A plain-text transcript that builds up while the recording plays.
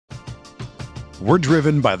We're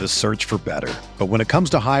driven by the search for better. But when it comes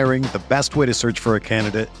to hiring, the best way to search for a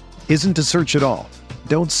candidate isn't to search at all.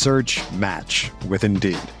 Don't search, match with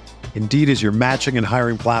Indeed. Indeed is your matching and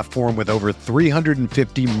hiring platform with over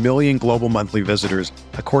 350 million global monthly visitors,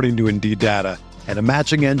 according to Indeed data, and a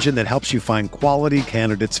matching engine that helps you find quality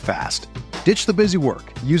candidates fast. Ditch the busy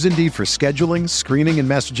work. Use Indeed for scheduling, screening, and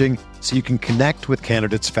messaging so you can connect with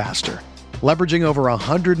candidates faster. Leveraging over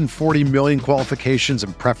 140 million qualifications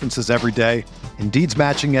and preferences every day, Indeed's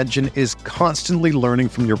matching engine is constantly learning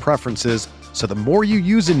from your preferences, so the more you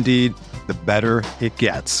use Indeed, the better it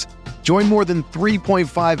gets. Join more than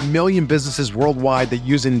 3.5 million businesses worldwide that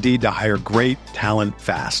use Indeed to hire great talent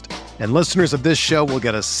fast. And listeners of this show will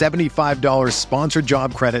get a $75 sponsored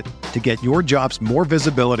job credit to get your jobs more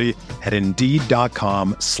visibility at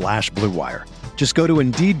Indeed.com/Blue Wire. Just go to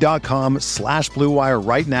Indeed.com/Blue Wire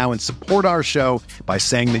right now and support our show by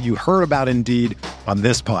saying that you heard about Indeed on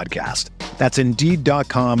this podcast. That's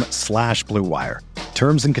Indeed.com/Blue Wire.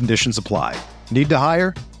 Terms and conditions apply. Need to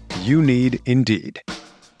hire? You need Indeed.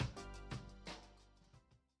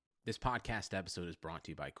 This podcast episode is brought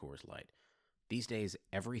to you by Coors Light. These days,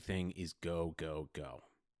 everything is go, go, go.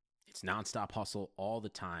 It's nonstop hustle all the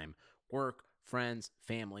time. Work, friends,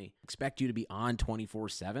 family, expect you to be on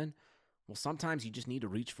 24/7. Well, sometimes you just need to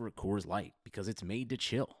reach for a Coors Light because it's made to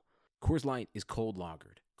chill. Coors Light is cold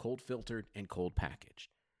lagered, cold filtered, and cold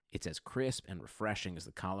packaged. It's as crisp and refreshing as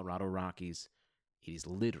the Colorado Rockies. It is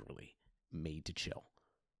literally made to chill.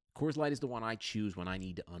 Coors Light is the one I choose when I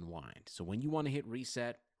need to unwind. So when you want to hit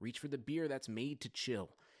reset, reach for the beer that's made to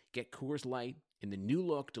chill. Get Coors Light in the new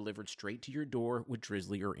look delivered straight to your door with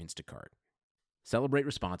Drizzly or Instacart. Celebrate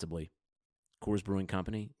responsibly. Coors Brewing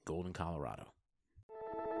Company, Golden, Colorado.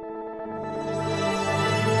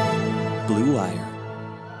 Blue Wire.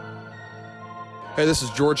 Hey, this is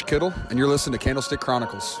George Kittle, and you're listening to Candlestick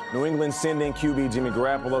Chronicles. New England sending QB Jimmy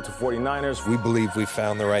Garoppolo to 49ers. We believe we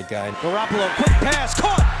found the right guy. Garoppolo, quick pass,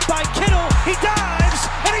 caught by Kittle. He dives,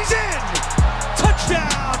 and he's in.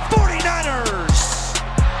 Touchdown, 49ers.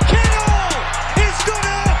 Kittle is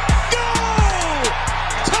gonna go.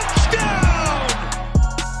 Touchdown.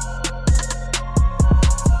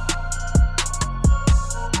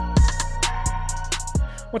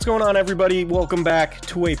 What's going on, everybody? Welcome back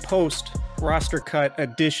to a post-roster cut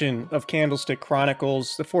edition of Candlestick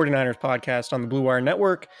Chronicles, the 49ers podcast on the Blue Wire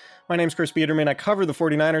Network. My name's Chris Biederman. I cover the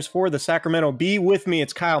 49ers for the Sacramento Bee. With me,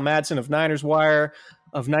 it's Kyle Madsen of Niners Wire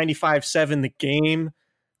of 95.7 The Game.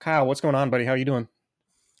 Kyle, what's going on, buddy? How you doing?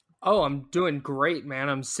 Oh, I'm doing great, man.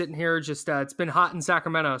 I'm sitting here just, it's been hot in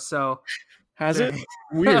Sacramento, so. Has it?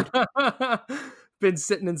 Weird. Been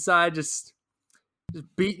sitting inside, just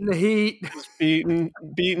beating the heat. Just beating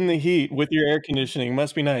the heat with your air conditioning.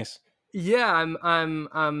 Must be nice. Yeah,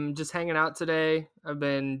 I'm just hanging out today. I've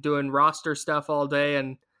been doing roster stuff all day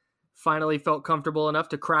and finally felt comfortable enough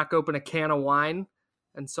to crack open a can of wine.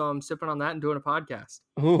 And so I'm sipping on that and doing a podcast.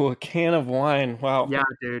 Ooh, a can of wine. Wow. Yeah,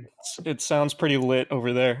 dude. It sounds pretty lit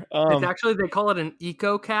over there. It's actually, they call it an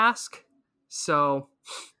eco cask. So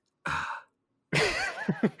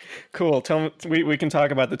cool. Tell me, we can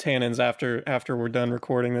talk about the tannins after we're done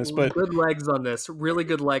recording this. But good legs on this. Really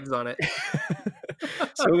good legs on it.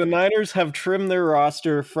 So the Niners have trimmed their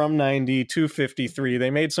roster from 90 to 53.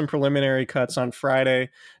 They made some preliminary cuts on Friday.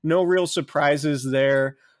 No real surprises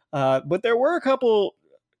there. But there were a couple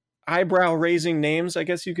eyebrow-raising names, I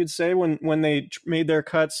guess you could say, when they made their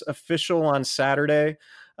cuts official on Saturday.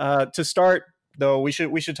 To start, though, we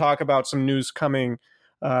should talk about some news coming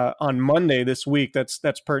on Monday this week that's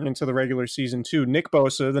pertinent to the regular season too. Nick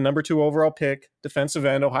Bosa, the number 2 overall pick, defensive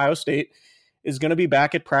end, Ohio State, is going to be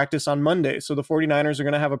back at practice on Monday. So the 49ers are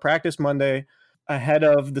going to have a practice Monday ahead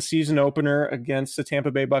of the season opener against the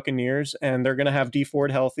Tampa Bay Buccaneers, and they're going to have Dee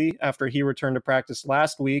Ford healthy after he returned to practice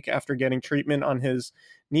last week after getting treatment on his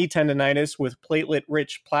knee tendonitis with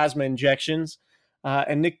platelet-rich plasma injections.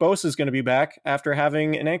 And Nick Bosa is going to be back after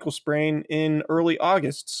having an ankle sprain in early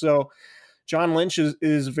August. So John Lynch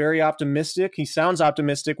is very optimistic. He sounds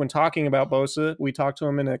optimistic when talking about Bosa. We talked to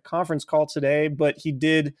him in a conference call today, but he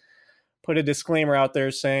did put a disclaimer out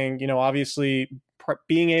there saying, obviously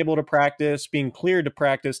being able to practice, being cleared to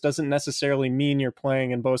practice doesn't necessarily mean you're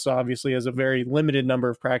playing. And Bosa obviously has a very limited number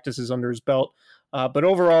of practices under his belt. But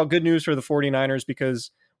overall, good news for the 49ers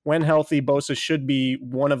because when healthy, Bosa should be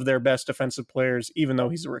one of their best defensive players, even though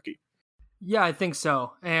he's a rookie. Yeah, I think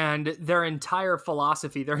so. And their entire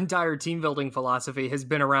philosophy, their entire team building philosophy has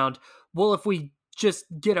been around, well, if we just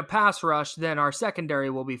get a pass rush, then our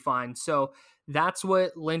secondary will be fine. So that's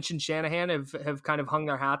what Lynch and Shanahan have kind of hung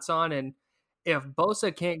their hats on. And if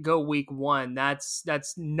Bosa can't go week 1, that's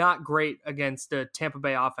not great against a Tampa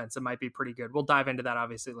Bay offense. It might be pretty good. We'll dive into that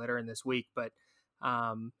obviously later in this week, but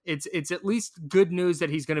it's at least good news that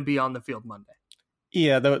he's going to be on the field Monday.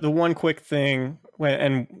 Yeah, the one quick thing,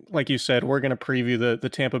 and like you said, we're going to preview the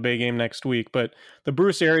Tampa Bay game next week, but the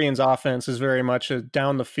Bruce Arians offense is very much a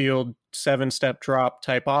down the field 7-step drop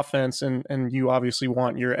type offense, and you obviously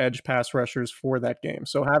want your edge pass rushers for that game.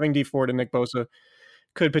 So having Dee Ford and Nick Bosa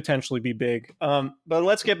could potentially be big. But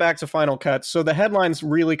let's get back to Final Cuts. So the headlines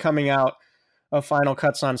really coming out of Final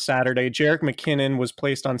Cuts on Saturday. Jerick McKinnon was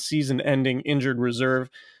placed on season-ending injured reserve,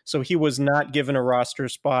 so he was not given a roster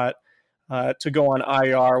spot to go on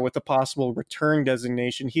IR with a possible return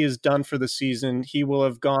designation. He is done for the season. He will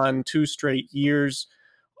have gone 2 straight years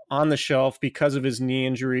on the shelf because of his knee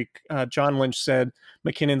injury. John Lynch said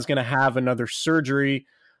McKinnon's going to have another surgery.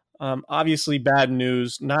 Obviously bad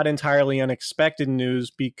news, not entirely unexpected news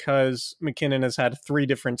because McKinnon has had 3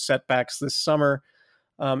 different setbacks this summer.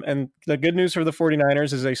 And the good news for the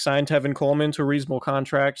 49ers is they signed Tevin Coleman to a reasonable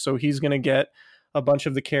contract, so he's going to get a bunch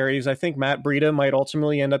of the carries. I think Matt Breida might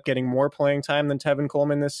ultimately end up getting more playing time than Tevin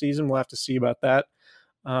Coleman this season. We'll have to see about that.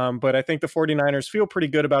 But I think the 49ers feel pretty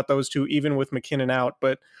good about those two, even with McKinnon out.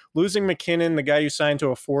 But losing McKinnon, the guy you signed to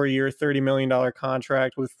a 4-year, $30 million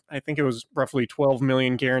contract with, I think it was roughly $12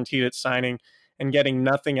 million guaranteed at signing, and getting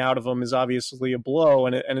nothing out of him is obviously a blow.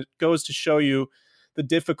 And it goes to show you the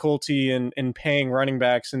difficulty in paying running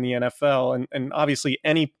backs in the NFL. And obviously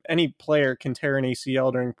any player can tear an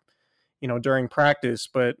ACL during practice,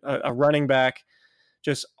 but a running back,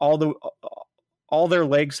 just all their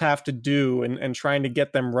legs have to do and trying to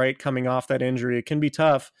get them right coming off that injury, it can be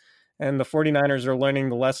tough. And the 49ers are learning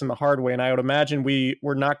the lesson the hard way. And I would imagine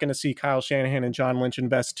we're not going to see Kyle Shanahan and John Lynch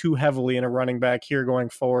invest too heavily in a running back here going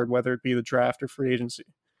forward, whether it be the draft or free agency.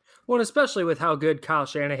 Well, and especially with how good Kyle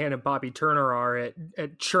Shanahan and Bobby Turner are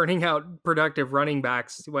at churning out productive running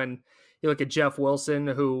backs. When you look at Jeff Wilson,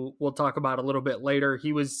 who we'll talk about a little bit later,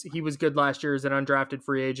 he was good last year as an undrafted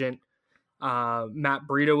free agent. Matt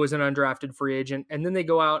Breida was an undrafted free agent. And then they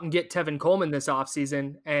go out and get Tevin Coleman this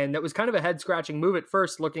offseason. And that was kind of a head-scratching move at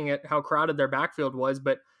first, looking at how crowded their backfield was.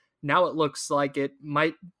 But now it looks like it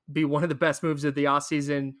might be one of the best moves of the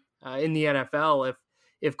offseason in the NFL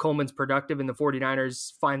if Coleman's productive and the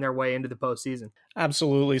 49ers find their way into the postseason.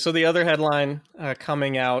 Absolutely. So the other headline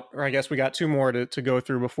coming out, or I guess we got 2 more to go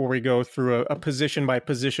through before we go through a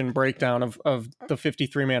position-by-position breakdown of the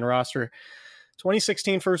 53-man roster.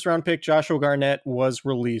 2016 first-round pick Joshua Garnett was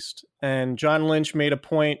released, and John Lynch made a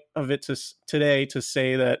point of it today to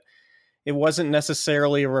say that it wasn't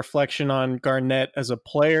necessarily a reflection on Garnett as a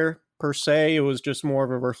player per se. It was just more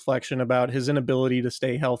of a reflection about his inability to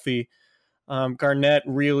stay healthy. Garnett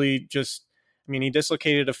really he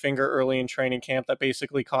dislocated a finger early in training camp that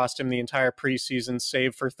basically cost him the entire preseason,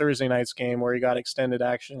 save for Thursday night's game where he got extended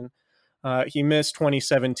action. He missed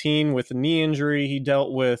 2017 with a knee injury. He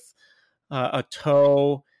dealt with a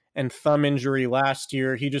toe and thumb injury last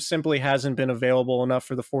year. He just simply hasn't been available enough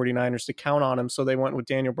for the 49ers to count on him, so they went with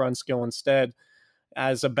Daniel Brunskill instead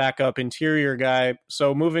as a backup interior guy.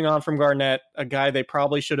 So moving on from Garnett, a guy they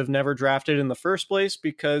probably should have never drafted in the first place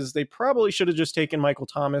because they probably should have just taken Michael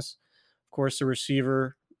Thomas, of course, the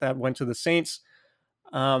receiver that went to the Saints.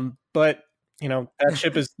 But that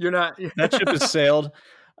ship is that ship has sailed.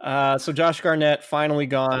 So Josh Garnett finally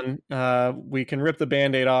gone. We can rip the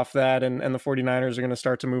Band-Aid off that, and the 49ers are going to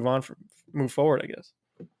start to move forward, I guess.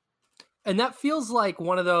 And that feels like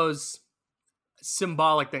one of those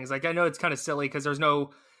symbolic things. Like, I know it's kind of silly because there's no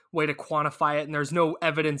way to quantify it and there's no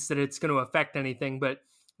evidence that it's going to affect anything, but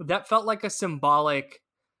that felt like a symbolic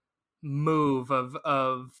move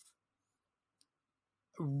of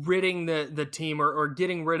ridding the team or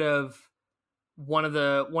getting rid of one of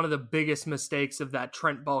the biggest mistakes of that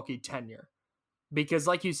Trent Baalke tenure. Because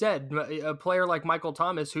like you said, a player like Michael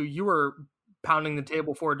Thomas, who you were pounding the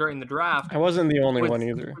table for during the draft. I wasn't the only one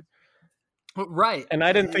either. Right. And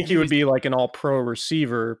I didn't think he would be like an all-pro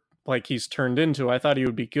receiver like he's turned into. I thought he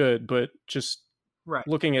would be good, but just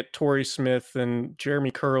looking at Torrey Smith and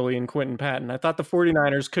Jeremy Curley and Quentin Patton, I thought the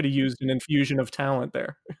 49ers could have used an infusion of talent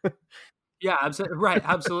there. Yeah, absolutely. Right.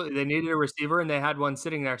 Absolutely. They needed a receiver and they had one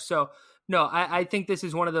sitting there. So no, I think this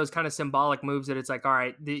is one of those kind of symbolic moves that it's like, all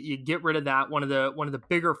right, you get rid of that, one of the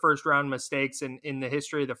bigger first round mistakes in the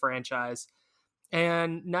history of the franchise.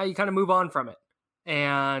 And now you kind of move on from it.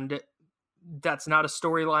 And that's not a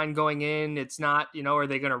storyline going in. It's not, are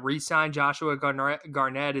they going to re-sign Joshua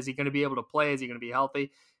Garnett? Is he going to be able to play? Is he going to be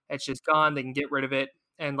healthy? It's just gone. They can get rid of it.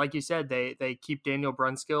 And like you said, they keep Daniel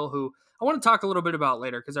Brunskill, who I want to talk a little bit about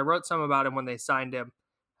later because I wrote some about him when they signed him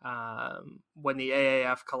when the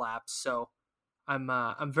AAF collapsed. So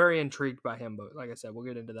I'm very intrigued by him, but like I said, we'll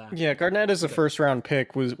get into that. Yeah, Garnett as a first-round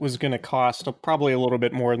pick was going to cost probably a little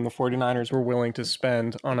bit more than the 49ers were willing to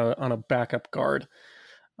spend on a backup guard.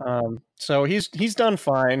 So he's done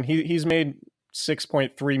fine. He's made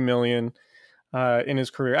 $6.3 million in his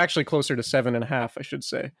career, actually closer to 7.5, I should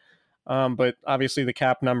say. But obviously the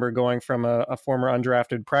cap number going from a former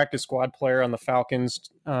undrafted practice squad player on the Falcons,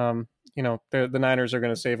 the Niners are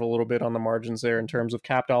going to save a little bit on the margins there in terms of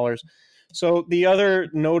cap dollars. So the other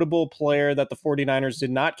notable player that the 49ers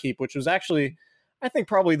did not keep, which was actually, I think,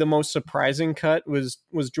 probably the most surprising cut, was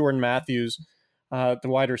Jordan Matthews, the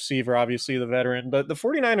wide receiver, obviously the veteran. But the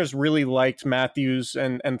 49ers really liked Matthews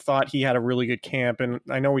and thought he had a really good camp. And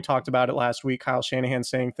I know we talked about it last week, Kyle Shanahan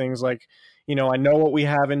saying things like, I know what we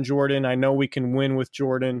have in Jordan. I know we can win with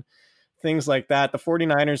Jordan, things like that. The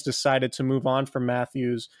 49ers decided to move on from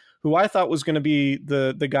Matthews, who I thought was going to be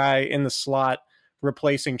the guy in the slot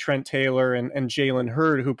replacing Trent Taylor and Jalen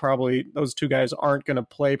Hurd, who probably those two guys aren't going to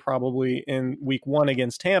play probably in week 1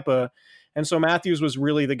 against Tampa. And so Matthews was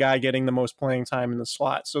really the guy getting the most playing time in the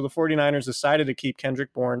slot. So the 49ers decided to keep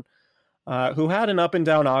Kendrick Bourne, who had an up and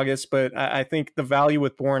down August, but I think the value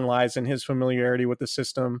with Bourne lies in his familiarity with the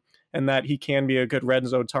system and that he can be a good red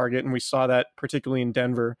zone target. And we saw that particularly in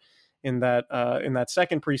Denver in that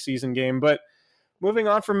second preseason game. But moving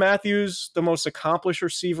on from Matthews, the most accomplished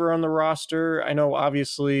receiver on the roster. I know,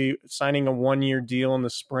 obviously, signing a 1-year deal in the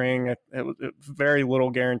spring, it very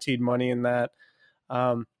little guaranteed money in that.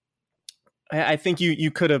 I think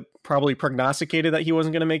you could have probably prognosticated that he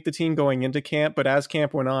wasn't going to make the team going into camp, but as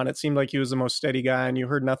camp went on, it seemed like he was the most steady guy, and you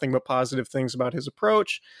heard nothing but positive things about his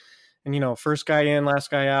approach. And, first guy in,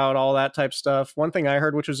 last guy out, all that type stuff. One thing I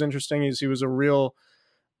heard, which was interesting, is he was a real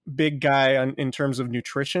big guy in terms of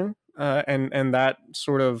nutrition. And that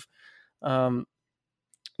sort of,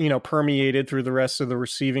 permeated through the rest of the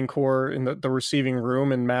receiving core in the receiving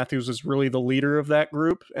room. And Matthews was really the leader of that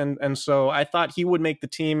group. And so I thought he would make the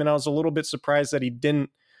team. And I was a little bit surprised that he didn't.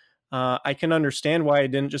 I can understand why he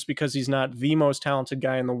didn't, just because he's not the most talented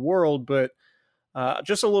guy in the world. But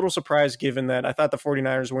just a little surprised given that I thought the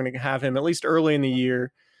 49ers were going to have him at least early in the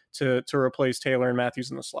year to replace Taylor and Matthews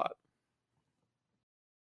in the slot.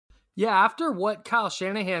 Yeah, after what Kyle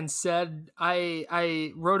Shanahan said,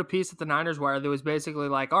 I wrote a piece at the Niners Wire that was basically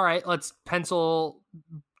like, all right, let's pencil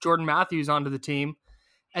Jordan Matthews onto the team.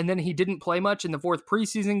 And then he didn't play much in the 4th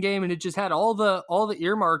preseason game, and it just had all the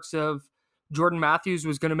earmarks of Jordan Matthews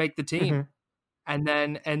was going to make the team.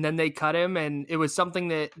 Mm-hmm. And then they cut him, and it was something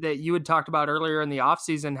that you had talked about earlier in the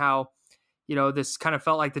offseason, how, this kind of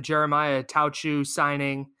felt like the Jeremiah Tauchu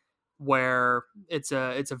signing, where it's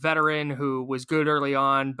a veteran who was good early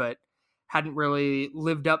on, but hadn't really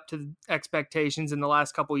lived up to expectations in the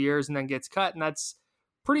last couple of years and then gets cut. And that's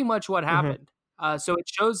pretty much what happened. So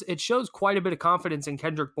it shows quite a bit of confidence in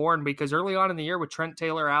Kendrick Bourne, because early on in the year with Trent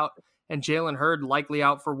Taylor out and Jalen Hurd likely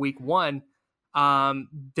out for week 1,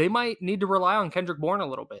 they might need to rely on Kendrick Bourne a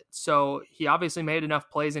little bit. So he obviously made enough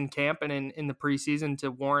plays in camp and in the preseason to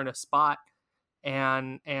warrant a spot.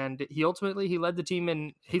 And he ultimately led the team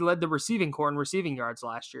and he led the receiving core in receiving yards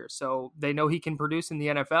last year. So they know he can produce in the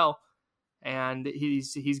NFL, and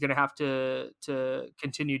he's going to have to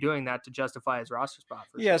continue doing that to justify his roster spot.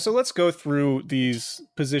 Yeah. So let's go through these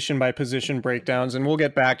position by position breakdowns, and we'll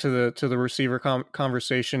get back to the receiver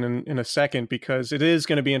conversation in a second, because it is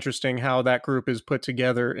going to be interesting how that group is put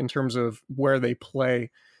together in terms of where they play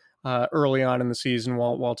early on in the season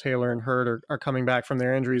while Taylor and Hurd are coming back from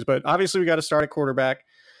their injuries. But obviously we got to start at quarterback.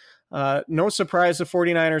 No surprise the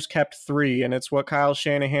 49ers kept 3, and it's what Kyle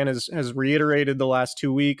Shanahan has reiterated the last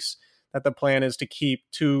 2 weeks, that the plan is to keep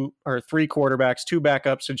 2 or 3 quarterbacks, 2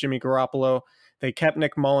 backups to Jimmy Garoppolo. They kept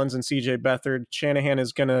Nick Mullins and CJ Beathard. Shanahan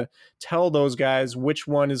is going to tell those guys which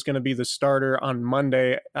one is going to be the starter on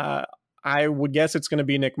Monday. I would guess it's going to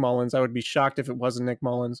be Nick Mullins. I would be shocked if it wasn't Nick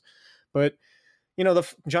Mullins. But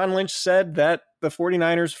John Lynch said that the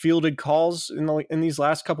 49ers fielded calls in these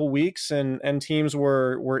last couple weeks, and teams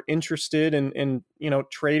were interested in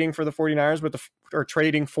trading for the 49ers or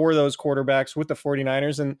trading for those quarterbacks with the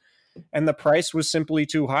 49ers, and the price was simply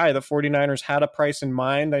too high. The 49ers had a price in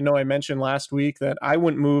mind. I know I mentioned last week that I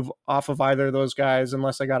wouldn't move off of either of those guys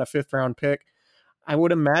unless I got a 5th round pick. I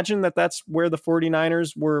would imagine that that's where the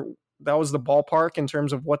 49ers were. That was the ballpark in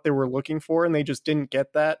terms of what they were looking for, and they just didn't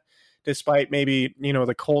get that, despite maybe,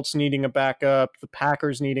 the Colts needing a backup, the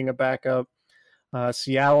Packers needing a backup,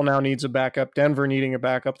 Seattle now needs a backup, Denver needing a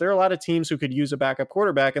backup. There are a lot of teams who could use a backup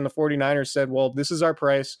quarterback, and the 49ers said, well, this is our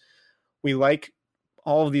price. We like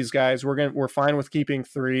all of these guys. We're fine with keeping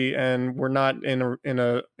 3, and we're not in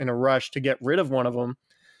a rush to get rid of one of them.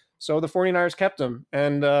 So the 49ers kept them.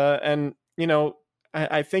 And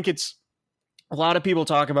I think it's a lot of people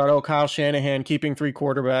talk about, oh, Kyle Shanahan keeping 3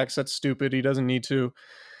 quarterbacks. That's stupid. He doesn't need to.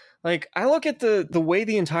 Like, I look at the way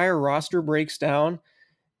the entire roster breaks down,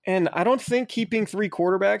 and I don't think keeping 3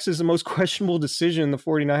 quarterbacks is the most questionable decision the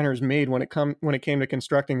 49ers made when it came to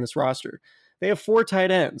constructing this roster. They have 4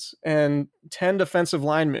 tight ends and 10 defensive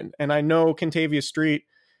linemen, and I know Kentavious Street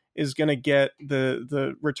is going to get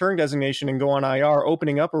the return designation and go on IR,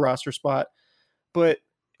 opening up a roster spot, but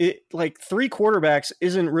it, like, 3 quarterbacks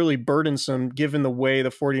isn't really burdensome given the way the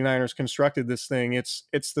 49ers constructed this thing. It's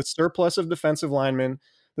the surplus of defensive linemen,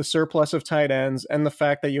 the surplus of tight ends, and the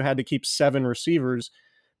fact that you had to keep 7 receivers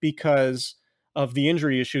because of the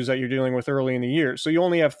injury issues that you're dealing with early in the year. So you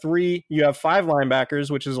only have 5 linebackers,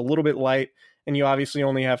 which is a little bit light, and you obviously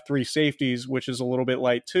only have 3 safeties, which is a little bit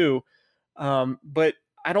light too. But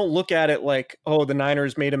I don't look at it like, oh, the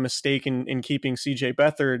Niners made a mistake in keeping CJ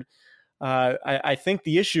Beathard. I think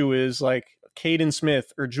the issue is like Caden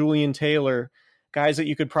Smith or Julian Taylor, guys that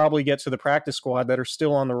you could probably get to the practice squad that are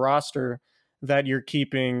still on the roster that you're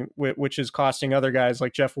keeping, which is costing other guys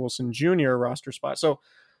like Jeff Wilson Jr. a roster spot. So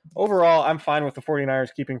overall, I'm fine with the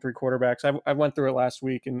 49ers keeping 3 quarterbacks. I went through it last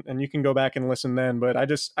week, and you can go back and listen then, but I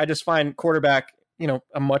just find quarterback,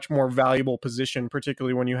 a much more valuable position,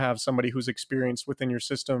 particularly when you have somebody who's experienced within your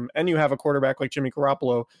system, and you have a quarterback like Jimmy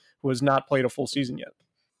Garoppolo who has not played a full season yet.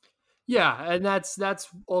 Yeah, and that's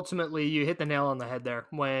ultimately, you hit the nail on the head there.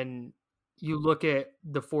 When you look at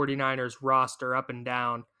the 49ers roster up and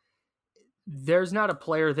down, there's not a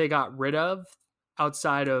player they got rid of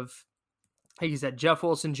outside of, like you said, Jeff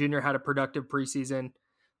Wilson Jr. had a productive preseason,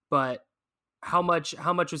 but how much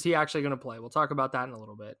was he actually going to play? We'll talk about that in a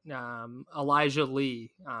little bit. Elijah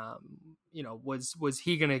Lee, was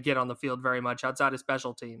he going to get on the field very much outside of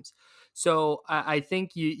special teams? So I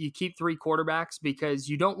think you keep 3 quarterbacks because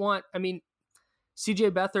you don't want,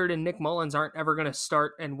 CJ Beathard and Nick Mullins aren't ever going to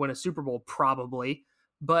start and win a Super Bowl probably,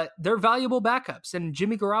 but they're valuable backups. And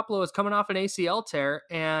Jimmy Garoppolo is coming off an ACL tear.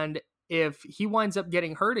 And if he winds up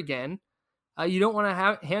getting hurt again, you don't want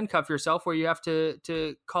to handcuff yourself where you have to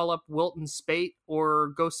call up Wilton Spate or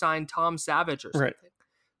go sign Tom Savage or something. Right.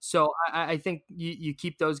 So I think you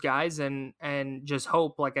keep those guys and just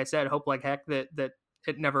hope, like I said, like heck that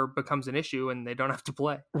it never becomes an issue and they don't have to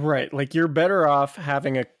play. Right. Like, you're better off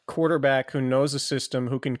having a quarterback who knows the system,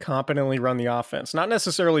 who can competently run the offense. Not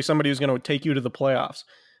necessarily somebody who's going to take you to the playoffs.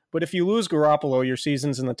 But if you lose Garoppolo, your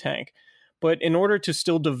season's in the tank. But in order to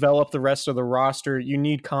still develop the rest of the roster, you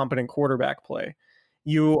need competent quarterback play.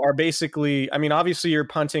 You are basically, obviously you're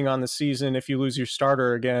punting on the season if you lose your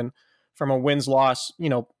starter again from a wins-loss,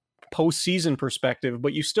 postseason perspective,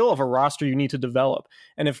 but you still have a roster you need to develop.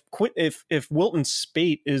 And if Wilton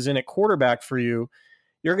Spate is in at quarterback for you,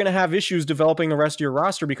 you're going to have issues developing the rest of your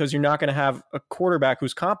roster because you're not going to have a quarterback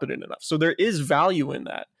who's competent enough. So there is value in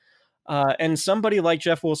that. And somebody like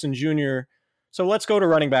Jeff Wilson Jr., so let's go to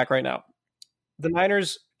running back right now. The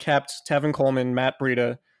Niners kept Tevin Coleman, Matt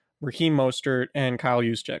Breida, Raheem Mostert, and Kyle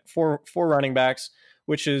Juszczyk. Four running backs,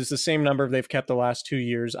 which is the same number they've kept the last 2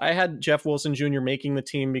 years. I had Jeff Wilson Jr. making the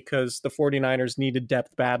team because the 49ers needed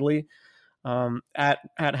depth badly at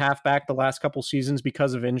halfback the last couple seasons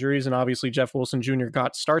because of injuries, and obviously Jeff Wilson Jr.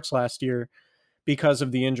 got starts last year because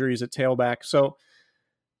of the injuries at tailback. So,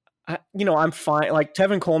 I'm fine. Like,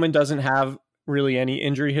 Tevin Coleman doesn't have really any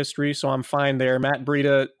injury history, so I'm fine there. Matt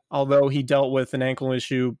Breida, although he dealt with an ankle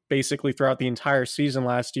issue basically throughout the entire season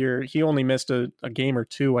last year, he only missed a game or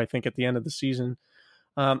 2, I think, at the end of the season.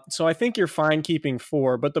 So I think you're fine keeping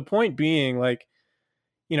 4. But the point being,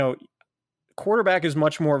 quarterback is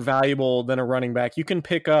much more valuable than a running back. You can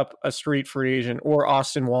pick up a street free agent or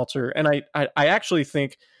Austin Walter. And I actually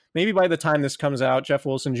think maybe by the time this comes out, Jeff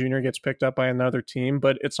Wilson Jr. gets picked up by another team.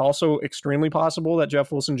 But it's also extremely possible that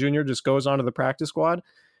Jeff Wilson Jr. just goes onto the practice squad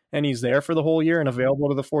and he's there for the whole year and available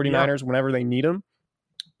to the 49ers whenever they need him.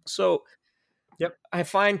 So I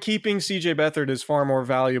find keeping CJ Beathard is far more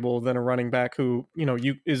valuable than a running back who,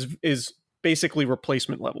 is basically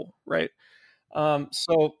replacement level, right?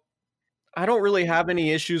 So I don't really have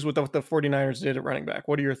any issues with what the 49ers did at running back.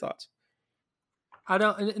 What are your thoughts?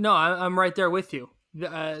 I'm right there with you.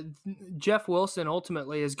 Jeff Wilson,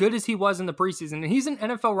 ultimately, as good as he was in the preseason, and he's an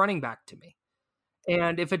NFL running back to me.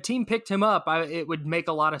 And if a team picked him up, it would make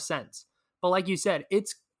a lot of sense. But like you said,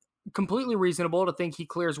 it's completely reasonable to think he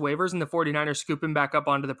clears waivers and the 49ers scoop him back up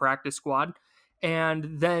onto the practice squad.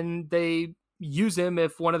 And then they use him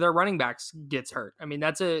if one of their running backs gets hurt.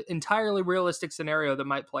 That's an entirely realistic scenario that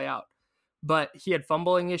might play out. But he had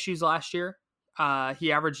fumbling issues last year.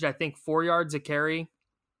 He averaged, I think, 4 yards a carry.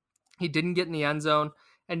 He didn't get in the end zone.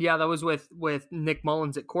 And yeah, that was with Nick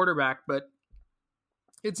Mullins at quarterback. But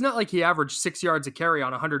it's not like he averaged 6 yards a carry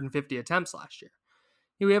on 150 attempts last year.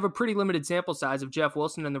 We have a pretty limited sample size of Jeff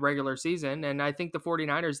Wilson in the regular season, and I think the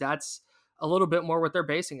 49ers, that's a little bit more what they're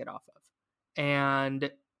basing it off of.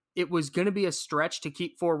 And it was going to be a stretch to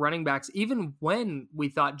keep 4 running backs, even when we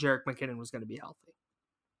thought Jerick McKinnon was going to be healthy.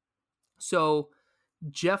 So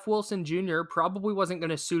Jeff Wilson Jr. probably wasn't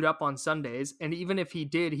going to suit up on Sundays, and even if he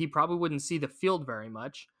did, he probably wouldn't see the field very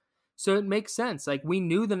much. So it makes sense. Like, we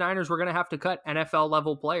knew the Niners were going to have to cut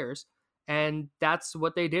NFL-level players, and that's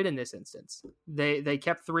what they did in this instance. They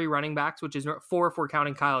kept 3 running backs, which is 4 if we're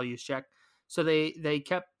counting Kyle Juszczyk. So they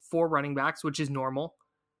kept 4 running backs, which is normal,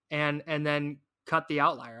 and then cut the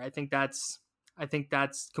outlier. I think that's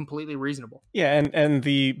completely reasonable. Yeah, and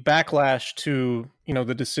the backlash to,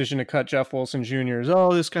 the decision to cut Jeff Wilson Jr. is,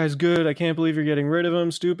 oh, this guy's good. I can't believe you're getting rid of him.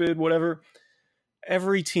 Stupid, whatever.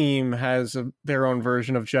 Every team has their own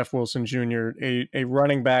version of Jeff Wilson Jr., a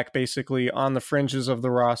running back basically on the fringes of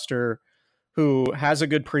the roster who has a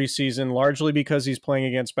good preseason, largely because he's playing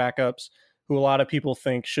against backups, who a lot of people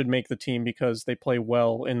think should make the team because they play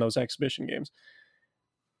well in those exhibition games.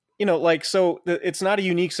 So it's not a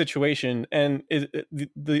unique situation. And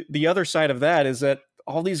the other side of that is that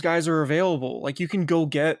all these guys are available. Like, you can go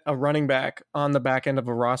get a running back on the back end of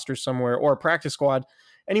a roster somewhere or a practice squad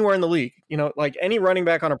anywhere in the league. Like any running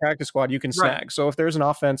back on a practice squad you can snag. Right. So if there's an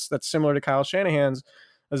offense that's similar to Kyle Shanahan's,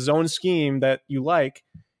 a zone scheme that you like,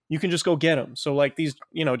 you can just go get him. So like these,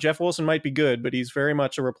 Jeff Wilson might be good, but he's very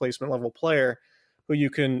much a replacement level player who you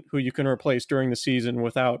can replace during the season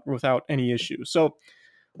without any issue. So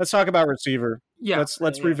let's talk about receiver. Yeah.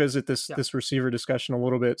 Let's revisit this receiver discussion a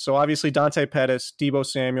little bit. So obviously Dante Pettis, Deebo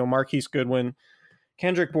Samuel, Marquise Goodwin,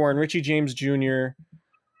 Kendrick Bourne, Richie James Jr.,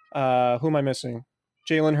 who am I missing?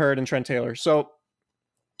 Jalen Hurd and Trent Taylor. So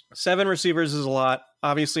 7 receivers is a lot.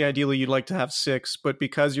 Obviously, ideally, you'd like to have 6, but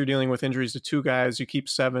because you're dealing with injuries to 2 guys, you keep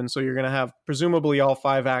 7. So you're going to have presumably all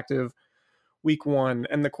 5 active week 1.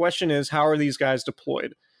 And the question is, how are these guys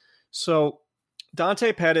deployed? So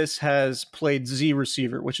Dante Pettis has played Z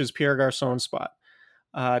receiver, which is Pierre Garçon's spot.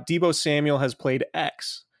 Deebo Samuel has played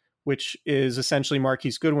X, which is essentially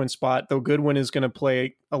Marquise Goodwin's spot, though Goodwin is going to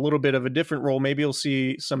play a little bit of a different role. Maybe you'll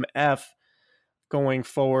see some F going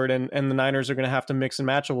forward, and the Niners are going to have to mix and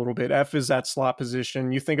match a little bit. F is that slot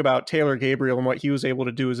position. You think about Taylor Gabriel and what he was able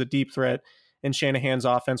to do as a deep threat in Shanahan's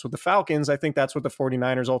offense with the Falcons. I think that's what the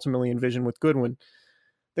 49ers ultimately envision with Goodwin.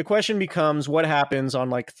 The question becomes, what happens on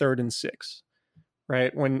like 3rd and 6,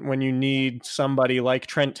 right? When you need somebody like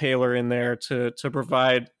Trent Taylor in there to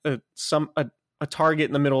provide a target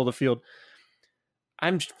in the middle of the field.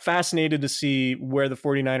 I'm fascinated to see where the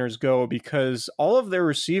 49ers go because all of their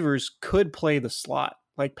receivers could play the slot.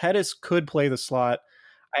 Like Pettis could play the slot.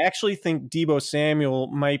 I actually think Deebo Samuel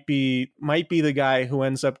might be the guy who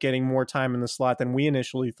ends up getting more time in the slot than we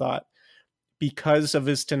initially thought because of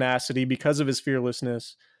his tenacity, because of his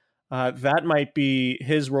fearlessness. That might be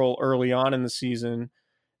his role early on in the season.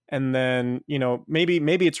 And then,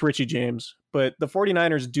 maybe it's Richie James, but the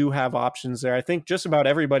 49ers do have options there. I think just about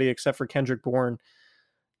everybody except for Kendrick Bourne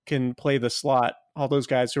can play the slot, all those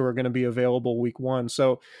guys who are going to be available week 1.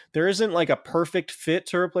 So there isn't like a perfect fit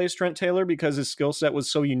to replace Trent Taylor because his skill set was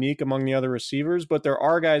so unique among the other receivers, but there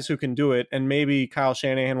are guys who can do it. And maybe Kyle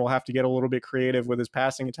Shanahan will have to get a little bit creative with his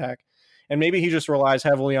passing attack. And maybe he just relies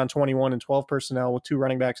heavily on 21 and 12 personnel with 2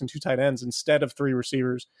 running backs and 2 tight ends instead of 3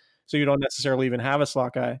 receivers. So you don't necessarily even have a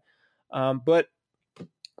slot guy. But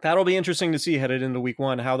that'll be interesting to see headed into week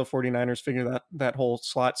 1, how the 49ers figure that whole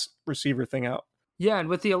slots receiver thing out. Yeah, and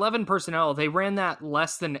with the 11 personnel, they ran that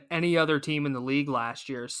less than any other team in the league last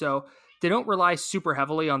year. So they don't rely super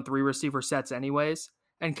heavily on 3 receiver sets anyways.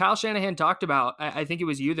 And Kyle Shanahan talked about, I think it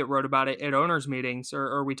was you that wrote about it at owners meetings,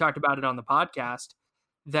 or we talked about it on the podcast,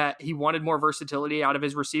 that he wanted more versatility out of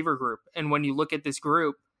his receiver group. And when you look at this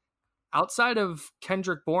group, outside of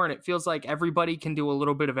Kendrick Bourne, it feels like everybody can do a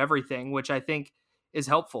little bit of everything, which I think is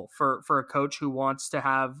helpful for a coach who wants to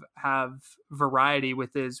have variety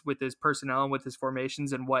with his personnel and with his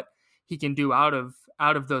formations and what he can do out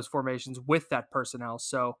of those formations with that personnel.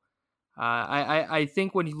 So I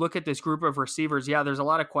think when you look at this group of receivers, yeah, there's a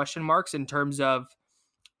lot of question marks in terms of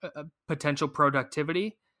potential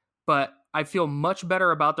productivity, but I feel much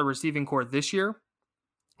better about the receiving core this year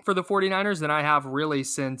for the 49ers than I have really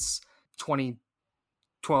since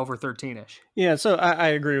 2012 or 13-ish. Yeah, so I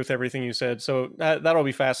agree with everything you said. So that'll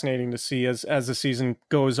be fascinating to see as the season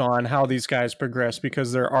goes on, how these guys progress,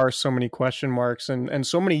 because there are so many question marks and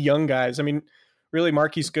so many young guys. I mean, really,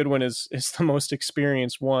 Marquise Goodwin is the most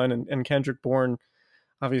experienced one, and Kendrick Bourne,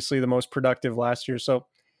 obviously the most productive last year. So,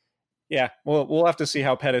 Yeah, we'll have to see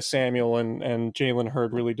how Pettis Samuel and Jalen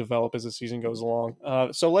Hurd really develop as the season goes along.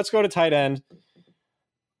 So let's go to tight end.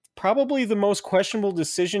 Probably the most questionable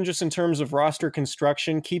decision just in terms of roster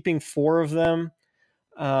construction, keeping 4 of them,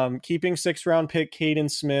 keeping 6th-round pick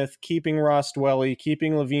Caden Smith, keeping Ross Dwelley,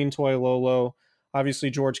 keeping Levine Toilolo. Obviously,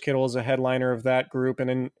 George Kittle is a headliner of that group,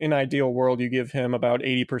 and in an ideal world, you give him about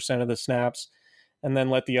 80% of the snaps and then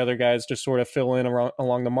let the other guys just sort of fill in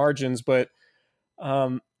along the margins. But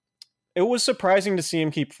it was surprising to see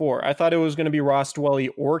him keep 4. I thought it was going to be Ross Dwelley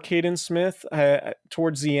or Caden Smith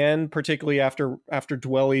towards the end, particularly after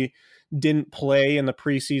Dwelley didn't play in the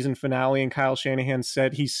preseason finale, and Kyle Shanahan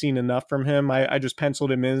said he's seen enough from him. I just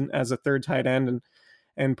penciled him in as a 3rd tight end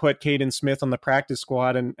and put Caden Smith on the practice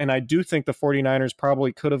squad. And I do think the 49ers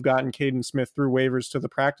probably could have gotten Caden Smith through waivers to the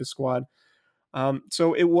practice squad.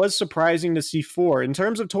 So it was surprising to see 4. In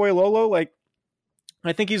terms of Toilolo,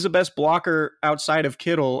 I think he's the best blocker outside of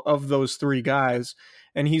Kittle of those 3 guys,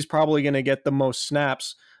 and he's probably going to get the most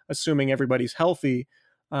snaps, assuming everybody's healthy,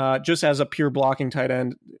 just as a pure blocking tight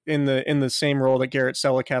end in the same role that Garrett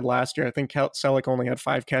Selleck had last year. I think Selleck only had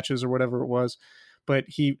 5 catches or whatever it was, but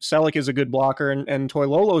Selleck is a good blocker, and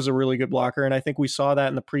Toilolo is a really good blocker, and I think we saw that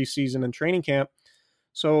in the preseason and training camp.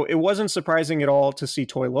 So it wasn't surprising at all to see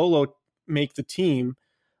Toilolo make the team.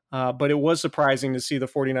 But it was surprising to see the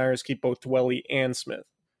 49ers keep both Dwelley and Smith.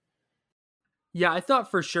 Yeah, I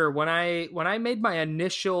thought for sure when I made my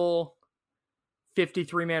initial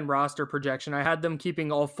 53-man roster projection, I had them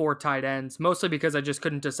keeping all 4 tight ends, mostly because I just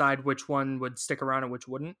couldn't decide which one would stick around and which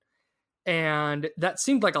wouldn't. And that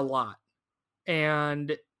seemed like a lot.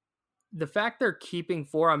 And the fact they're keeping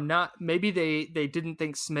 4, maybe they didn't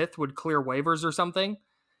think Smith would clear waivers or something,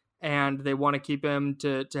 and they want to keep him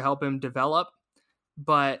to help him develop.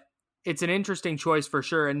 But it's an interesting choice for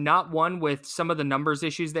sure, and not one with some of the numbers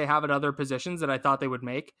issues they have at other positions that I thought they would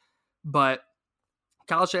make. But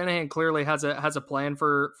Kyle Shanahan clearly has a plan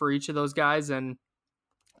for each of those guys, and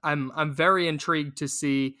I'm very intrigued to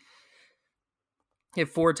see if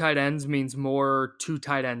 4 tight ends means more 2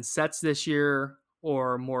 tight end sets this year,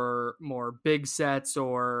 or more big sets,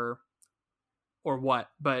 or what.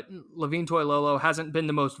 But Levine Toilolo hasn't been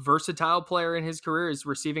the most versatile player in his career. His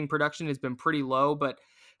receiving production has been pretty low, but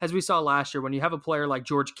as we saw last year, when you have a player like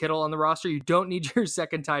George Kittle on the roster, you don't need your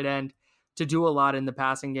second tight end to do a lot in the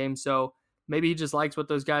passing game. So maybe he just likes what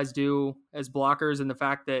those guys do as blockers, and the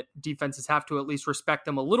fact that defenses have to at least respect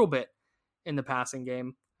them a little bit in the passing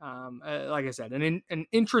game. Like I said, an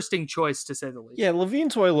interesting choice to say the least. Yeah, Levine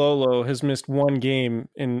Toilolo has missed 1 game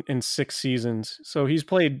in 6 seasons. So he's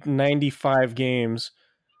played 95 games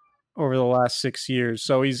over the last 6 years.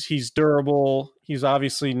 So he's durable. He's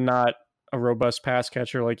obviously not a robust pass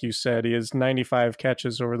catcher, like you said. He has 95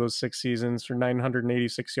 catches over those 6 seasons for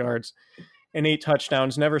 986 yards and 8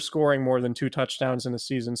 touchdowns, never scoring more than 2 touchdowns in a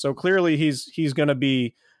season. So clearly he's going to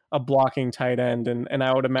be a blocking tight end, and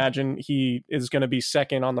I would imagine he is going to be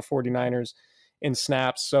second on the 49ers in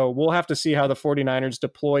snaps. So we'll have to see how the 49ers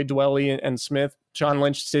deploy Dwelley and Smith. John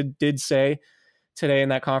Lynch did say today in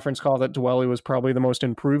that conference call that Dwelley was probably the most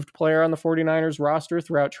improved player on the 49ers roster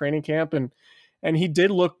throughout training camp, and he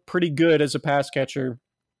did look pretty good as a pass catcher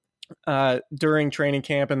during training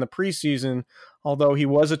camp and the preseason, although he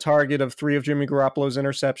was a target of 3 of Jimmy Garoppolo's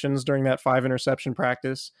interceptions during that 5 interception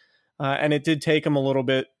practice. And it did take him a little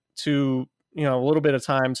bit of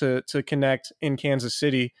time to connect in Kansas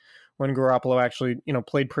City when Garoppolo actually,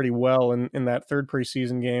 played pretty well in that 3rd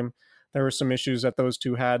preseason game. There were some issues that those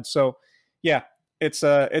 2 had. So yeah, it's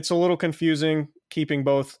a little confusing keeping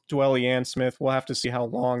both Dwelley and Smith. We'll have to see how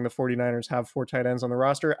long the 49ers have 4 tight ends on the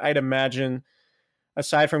roster. I'd imagine,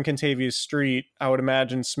 aside from Kentavious Street, I would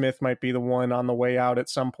imagine Smith might be the one on the way out at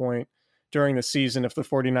some point during the season if the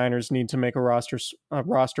 49ers need to make a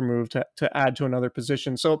roster move to add to another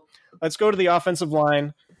position. So let's go to the offensive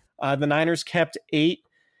line. The Niners kept 8,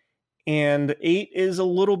 and 8 is a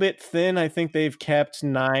little bit thin. I think they've kept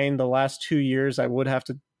 9 the last 2 years. I would have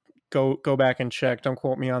to go back and check. Don't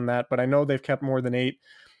quote me on that, but I know they've kept more than 8.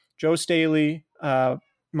 Joe Staley,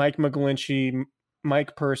 Mike McGlinchey,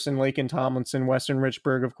 Mike Person, Laken Tomlinson, Weston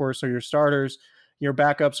Richburg, of course, are your starters. Your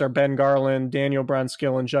backups are Ben Garland, Daniel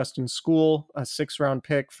Brunskill, and Justin Skule, a 6th-round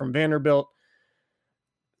pick from Vanderbilt.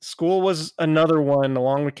 Skule was another one,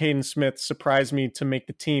 along with Caden Smith, surprised me to make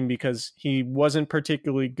the team because he wasn't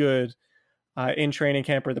particularly good in training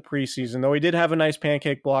camp or the preseason, though he did have a nice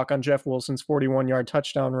pancake block on Jeff Wilson's 41-yard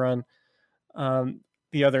touchdown run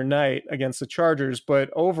the other night against the Chargers.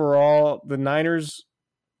 But overall, the Niners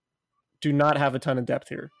do not have a ton of depth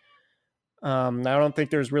here. I don't think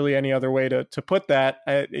there's really any other way to put that.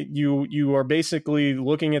 You are basically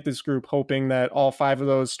looking at this group hoping that all 5 of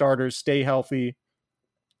those starters stay healthy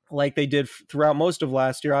like they did throughout most of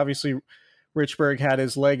last year. Obviously, Richburg had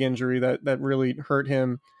his leg injury that really hurt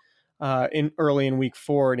him early in week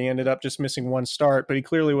 4, and he ended up just missing 1 start, but he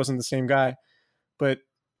clearly wasn't the same guy. But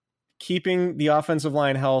keeping the offensive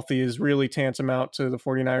line healthy is really tantamount to the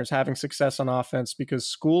 49ers having success on offense, because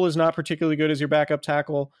School is not particularly good as your backup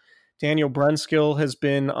tackle. Daniel Brunskill has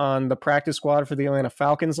been on the practice squad for the Atlanta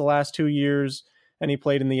Falcons the last 2 years, and he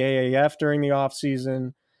played in the AAF during the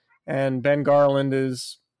offseason. And Ben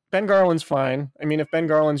Garland's fine. I mean, if Ben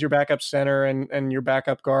Garland's your backup center and your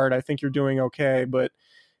backup guard, I think you're doing okay. But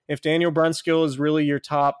if Daniel Brunskill is really your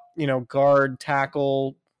top, guard,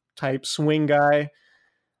 tackle type swing guy,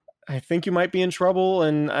 I think you might be in trouble.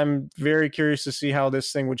 And I'm very curious to see how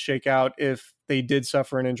this thing would shake out if they did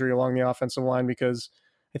suffer an injury along the offensive line, because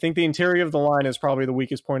I think the interior of the line is probably the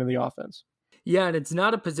weakest point of the offense. Yeah, and it's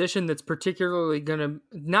not a position that's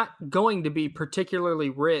not going to be particularly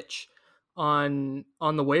rich on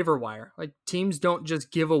the waiver wire. Like, teams don't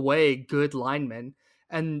just give away good linemen,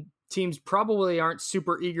 and teams probably aren't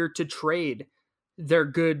super eager to trade their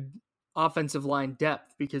good offensive line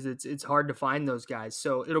depth because it's hard to find those guys.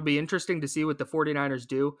 So it'll be interesting to see what the 49ers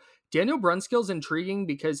do. Daniel Brunskill's intriguing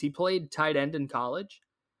because he played tight end in college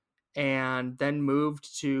and then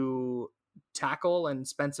moved to tackle and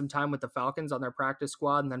spent some time with the Falcons on their practice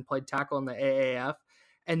squad, and then played tackle in the AAF,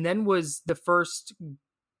 and then was the first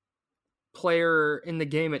player in the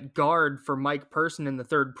game at guard for Mike Person in the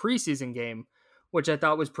 3rd preseason game, which I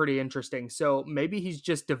thought was pretty interesting. So maybe he's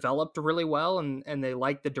just developed really well and they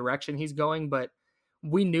like the direction he's going, but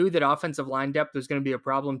we knew that offensive line depth was going to be a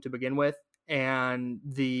problem to begin with. And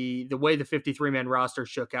the way the 53-man roster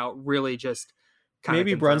shook out really just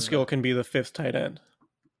maybe Brunskill can be the 5th tight end.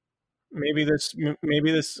 Maybe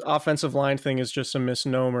this offensive line thing is just a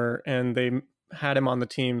misnomer, and they had him on the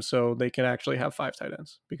team so they can actually have 5 tight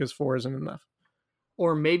ends, because 4 isn't enough.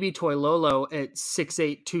 Or maybe Toilolo at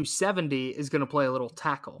 6'8", 270 is going to play a little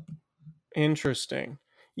tackle. Interesting.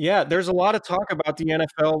 Yeah, there's a lot of talk about the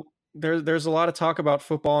NFL. There's a lot of talk about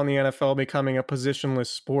football in the NFL becoming a positionless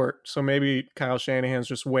sport. So maybe Kyle Shanahan's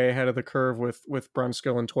just way ahead of the curve with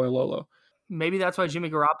Brunskill and Toilolo. Maybe that's why Jimmy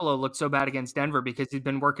Garoppolo looked so bad against Denver, because he's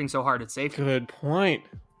been working so hard at safety. Good point.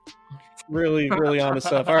 Really, really on the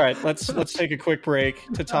stuff. All right, let's take a quick break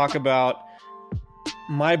to talk about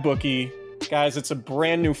MyBookie. Guys, it's a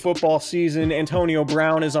brand new football season. Antonio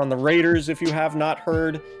Brown is on the Raiders, if you have not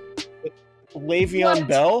heard. Le'Veon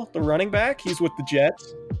Bell, the running back, he's with the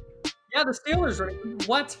Jets. Yeah, the Steelers running.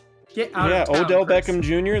 What? Get out of town, Odell Chris. Beckham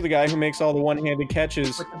Jr., the guy who makes all the one-handed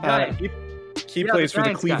catches. He plays for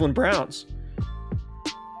the Cleveland Browns.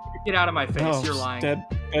 Get out of my face, you're lying. Dead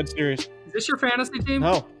serious. Is this your fantasy team?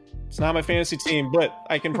 No, it's not my fantasy team, but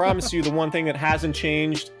I can promise you the one thing that hasn't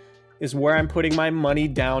changed is where I'm putting my money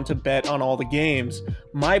down to bet on all the games.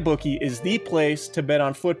 MyBookie is the place to bet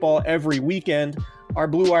on football every weekend. Our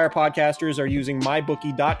Blue Wire podcasters are using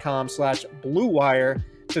mybookie.com/Blue Wire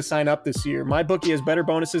to sign up this year. MyBookie has better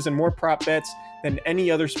bonuses and more prop bets than any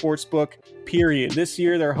other sports book, period. This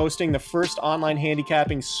year, they're hosting the first online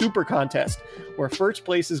handicapping super contest, where first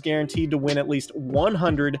place is guaranteed to win at least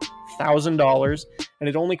 $100,000, and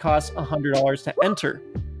it only costs $100 to enter.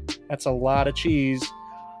 That's a lot of cheese.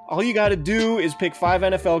 All you got to do is pick 5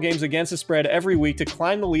 NFL games against the spread every week to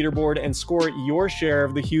climb the leaderboard and score your share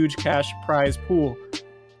of the huge cash prize pool.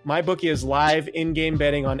 MyBookie has live in-game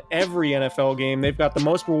betting on every NFL game. They've got the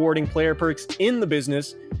most rewarding player perks in the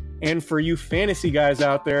business. And for you fantasy guys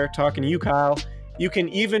out there, talking to you, Kyle, you can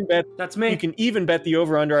even bet. That's me. You can even bet the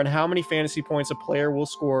over/under on how many fantasy points a player will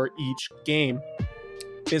score each game.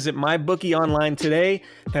 Visit MyBookie online today.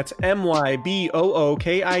 That's MyBookie,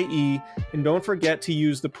 and don't forget to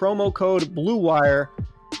use the promo code BlueWire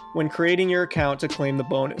when creating your account to claim the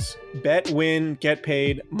bonus. Bet, win, get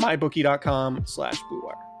paid.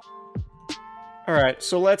 MyBookie.com/BlueWire. All right,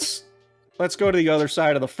 so let's go to the other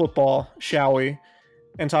side of the football, shall we?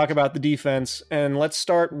 And talk about the defense. And let's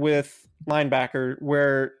start with linebacker,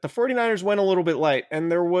 where the 49ers went a little bit light.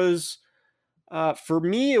 And there was, for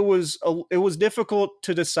me, it was difficult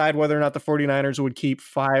to decide whether or not the 49ers would keep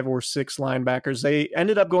 5 or 6 linebackers. They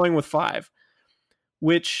ended up going with 5,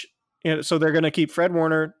 which, so they're going to keep Fred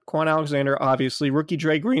Warner, Quan Alexander, obviously, rookie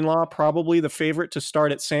Dre Greenlaw, probably the favorite to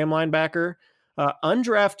start at Sam linebacker.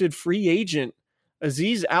 Undrafted free agent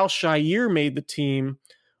Azeez Al-Shaair made the team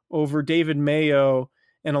over David Mayo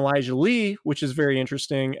and Elijah Lee, which is very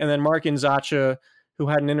interesting. And then Mark Nzacha, who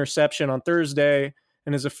had an interception on Thursday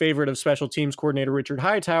and is a favorite of special teams coordinator Richard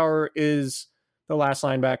Hightower, is the last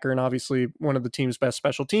linebacker, and obviously one of the team's best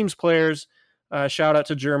special teams players. Shout out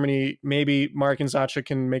to Germany. Maybe Mark Nzacha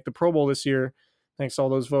can make the Pro Bowl this year, thanks to all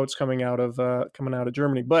those votes coming out of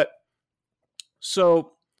Germany. But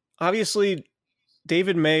so obviously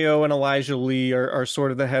David Mayo and Elijah Lee are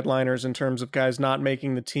sort of the headliners in terms of guys not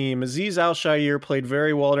making the team. Azeez Al-Shaair played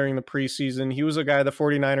very well during the preseason. He was a guy the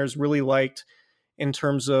 49ers really liked in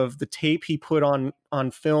terms of the tape he put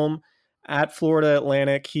on film at Florida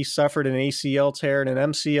Atlantic. He suffered an ACL tear and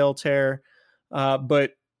an MCL tear,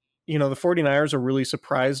 but the 49ers are really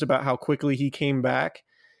surprised about how quickly he came back.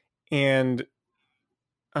 And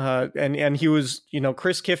he was,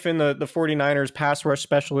 Chris Kiffin, the 49ers pass rush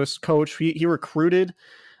specialist coach, he recruited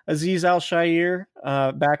Azeez Al-Shaair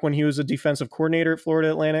back when he was a defensive coordinator at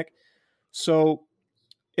Florida Atlantic. So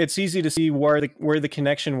it's easy to see where the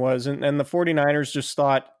connection was. And the 49ers just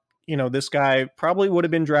thought, this guy probably would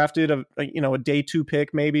have been drafted a day 2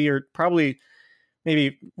 pick maybe, or probably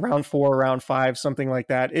maybe round 4, round 5, something like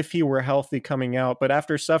that, if he were healthy coming out. But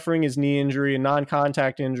after suffering his knee injury, a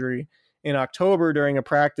non-contact injury in October during a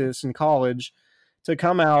practice in college, to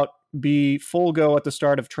come out, be full go at the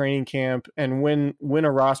start of training camp, and win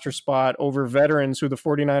a roster spot over veterans who the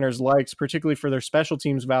 49ers likes, particularly for their special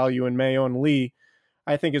teams value in Mayo and Lee,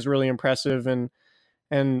 I think is really impressive. And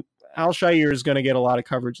Al-Shaair is going to get a lot of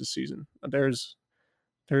coverage this season. There's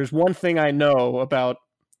one thing I know about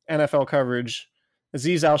NFL coverage: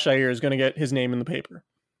 Azeez Al-Shaair is going to get his name in the paper.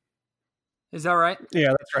 Is that right?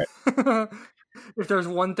 Yeah, that's right. If there's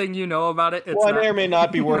one thing you know about it, it's I may or may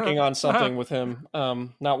not be working on something with him,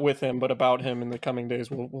 not with him, but about him in the coming days.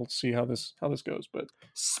 We'll see how this goes. But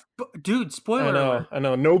dude, spoiler! I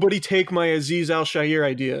know. Nobody take my Azeez Al-Shaair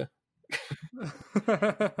idea.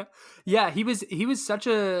 Yeah, he was such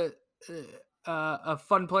a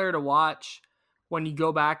fun player to watch. When you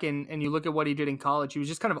go back and you look at what he did in college, he was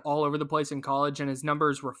just kind of all over the place in college, and his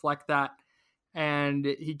numbers reflect that. And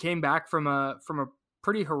he came back from a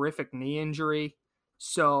pretty horrific knee injury.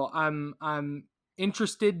 So I'm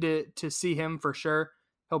interested to see him for sure.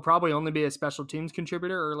 He'll probably only be a special teams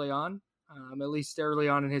contributor early on, at least early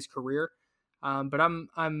on in his career. But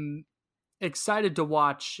I'm excited to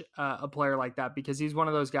watch a player like that, because he's one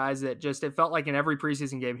of those guys that just, it felt like in every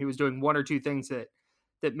preseason game, he was doing one or two things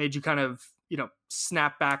that made you kind of,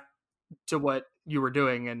 snap back to what you were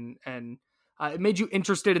doing. And it made you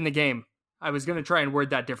interested in the game. I was going to try and word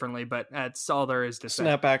that differently, but that's all there is to say.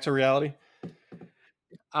 Snap back to reality.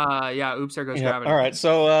 Yeah. Oops, there goes gravity. All right.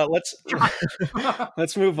 So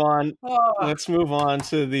let's move on. Let's move on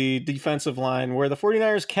to the defensive line, where the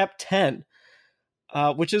 49ers kept 10,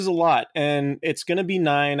 which is a lot. And it's going to be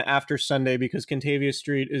 9 after Sunday, because Kentavious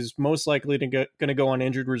Street is most likely going to go on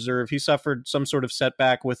injured reserve. He suffered some sort of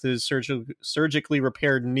setback with his surgically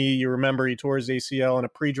repaired knee. You remember he tore his ACL in a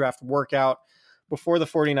pre-draft workout before the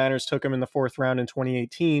 49ers took him in the 4th round in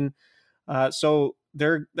 2018. So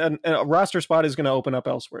a roster spot is going to open up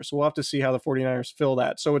elsewhere. So we'll have to see how the 49ers fill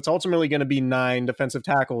that. So it's ultimately going to be 9 defensive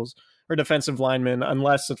tackles or defensive linemen,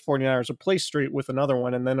 unless the 49ers replace Street with another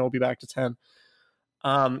one, and then it'll be back to 10.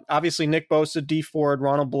 Obviously, Nick Bosa, Dee Ford,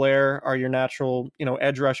 Ronald Blair are your natural,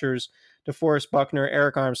 edge rushers. DeForest Buckner,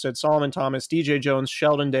 Eric Armstead, Solomon Thomas, DJ Jones,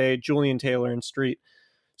 Sheldon Day, Julian Taylor, and Street.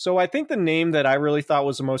 So I think the name that I really thought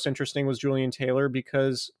was the most interesting was Julian Taylor,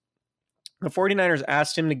 because the 49ers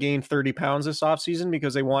asked him to gain 30 pounds this offseason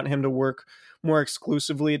because they want him to work more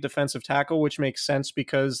exclusively at defensive tackle, which makes sense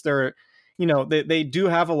because they do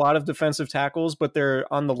have a lot of defensive tackles, but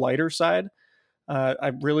they're on the lighter side.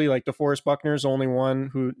 I really like DeForest Buckner is the only one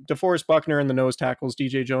DeForest Buckner and the nose tackles,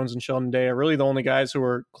 DJ Jones and Sheldon Day, are really the only guys who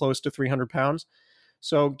are close to 300 pounds.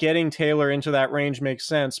 So getting Taylor into that range makes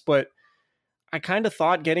sense, but I kind of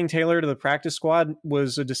thought getting Taylor to the practice squad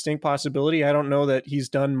was a distinct possibility. I don't know that he's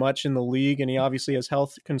done much in the league, and he obviously has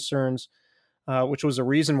health concerns, which was a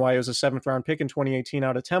reason why he was a 7th round pick in 2018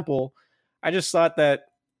 out of Temple. I just thought that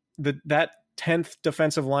that 10th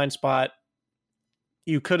defensive line spot,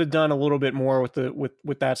 you could have done a little bit more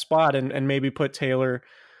with that spot and maybe put Taylor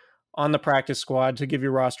on the practice squad to give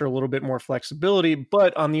your roster a little bit more flexibility.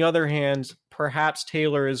 But on the other hand, perhaps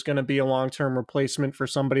Taylor is going to be a long-term replacement for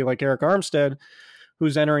somebody like Eric Armstead,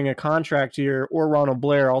 who's entering a contract year, or Ronald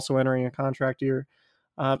Blair also entering a contract year.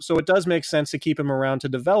 So it does make sense to keep him around to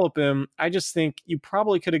develop him. I just think you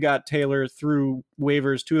probably could have got Taylor through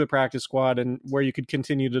waivers to the practice squad, and where you could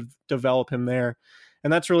continue to develop him there.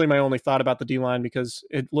 And that's really my only thought about the D-line, because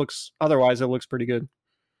otherwise it looks pretty good.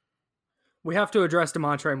 We have to address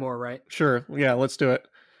Demontre Moore, right? Sure. Yeah, let's do it.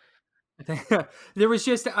 There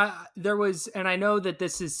was, and I know that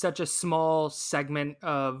this is such a small segment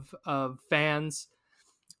of fans,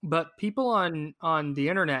 But people on the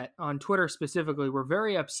internet, on Twitter specifically, were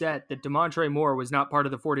very upset that Demontre Moore was not part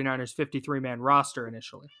of the 49ers 53-man roster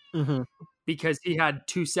initially. Mm-hmm. Because he had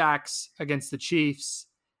 2 sacks against the Chiefs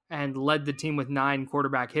and led the team with 9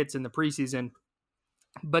 quarterback hits in the preseason.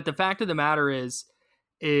 But the fact of the matter is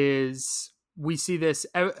we see this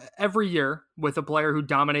every year with a player who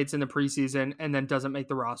dominates in the preseason and then doesn't make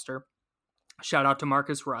the roster. Shout out to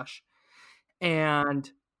Marcus Rush.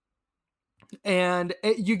 And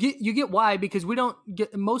you get why, because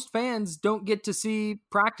most fans don't get to see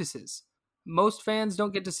practices. Most fans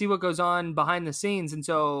don't get to see what goes on behind the scenes. And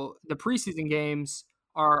so the preseason games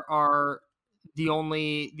are the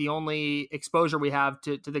only exposure we have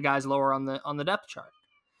to the guys lower on the depth chart.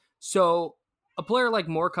 So a player like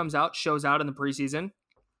Moore comes out, shows out in the preseason,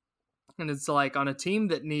 and it's like, on a team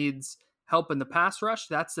that needs help in the pass rush,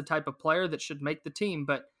 that's the type of player that should make the team.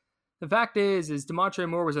 But the fact is Demontre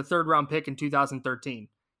Moore was a 3rd-round pick in 2013.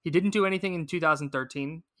 He didn't do anything in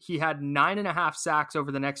 2013. He had 9.5 sacks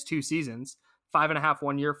over the next 2 seasons, 5.5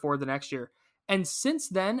 one year, 4 the next year. And since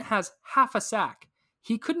then has half a sack.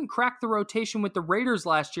 He couldn't crack the rotation with the Raiders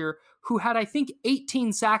last year, who had, I think,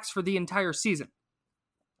 18 sacks for the entire season.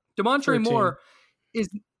 Demontre Moore is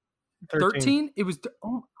 13. It was,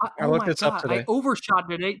 I looked this up today. I overshot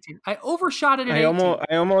it at 18. I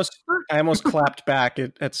almost clapped back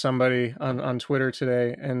at somebody on Twitter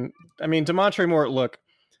today. And I mean, Demontre Moore, look,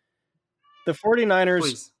 the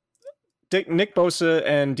 49ers, Nick Bosa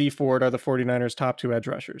and Dee Ford are the 49ers' top 2 edge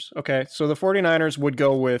rushers. Okay, so the 49ers would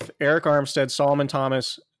go with Eric Armstead, Solomon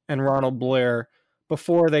Thomas, and Ronald Blair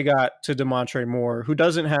before they got to Demontre Moore, who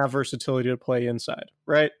doesn't have versatility to play inside,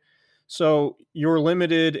 right? So you're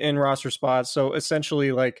limited in roster spots. So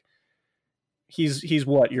essentially, like, he's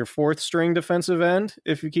what, your 4th string defensive end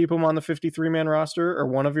if you keep him on the 53-man roster, or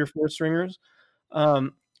one of your 4 stringers.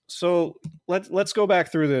 So let's go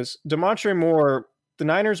back through this. Demontre Moore, the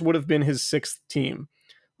Niners would have been his 6th team.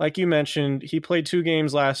 Like you mentioned, he played 2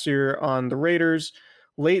 games last year on the Raiders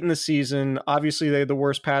late in the season. Obviously, they had the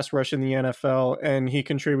worst pass rush in the NFL, and he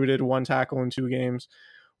contributed 1 tackle in 2 games.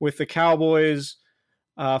 With the Cowboys,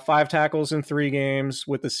 5 tackles in 3 games.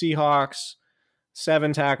 With the Seahawks,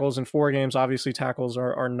 7 tackles in 4 games. Obviously, tackles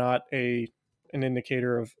are not an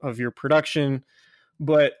indicator of your production.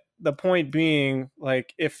 But the point being,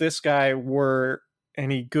 like, if this guy were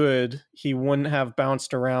any good, he wouldn't have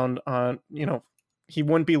bounced around on, he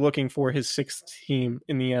wouldn't be looking for his 6th team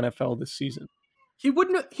in the NFL this season. He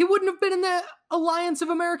wouldn't have been in the Alliance of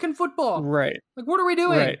American Football. Right. Like, what are we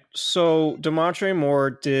doing? Right. So Demontre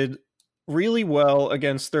Moore did really well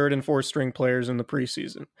against 3rd and 4th string players in the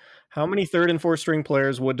preseason. How many 3rd and 4th string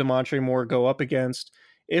players would Demontre Moore go up against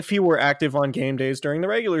if he were active on game days during the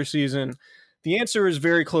regular season? The answer is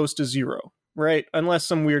very close to 0, right? Unless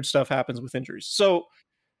some weird stuff happens with injuries. So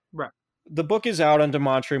right. The book is out on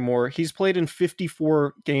Demontre Moore. He's played in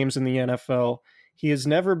 54 games in the NFL. He has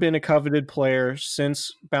never been a coveted player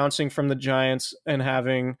since bouncing from the Giants and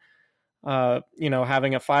having a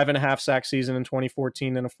 5.5 sack season in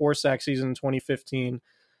 2014 and a 4 sack season in 2015.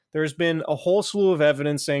 There's been a whole slew of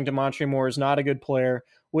evidence saying Demontre Moore is not a good player,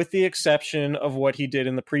 with the exception of what he did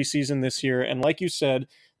in the preseason this year. And like you said,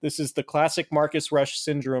 this is the classic Marcus Rush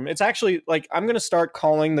syndrome. It's actually, like, I'm going to start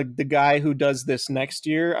calling the guy who does this next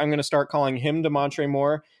year, I'm going to start calling him Demontre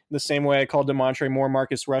Moore the same way I called Demontre Moore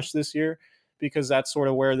Marcus Rush this year, because that's sort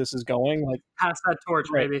of where this is going. Like, pass that torch,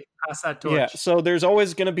 right. Baby. Pass that torch. Yeah. So there's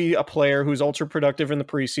always going to be a player who's ultra productive in the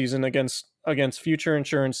preseason against future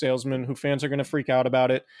insurance salesmen who fans are going to freak out about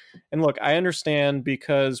it. And look, I understand,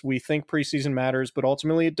 because we think preseason matters, but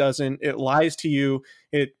ultimately it doesn't. It lies to you.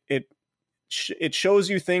 It shows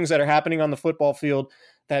you things that are happening on the football field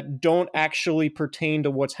that don't actually pertain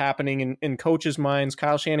to what's happening in coaches' minds.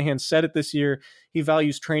 Kyle Shanahan said it this year. He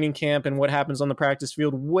values training camp and what happens on the practice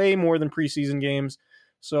field way more than preseason games.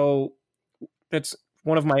 So that's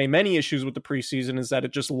one of my many issues with the preseason, is that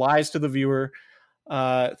it just lies to the viewer.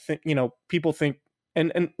 People think,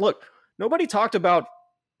 and look, nobody talked about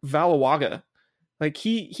Valawaga. Like,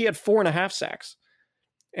 he had 4.5 sacks,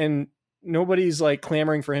 and nobody's like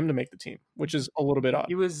clamoring for him to make the team, which is a little bit odd.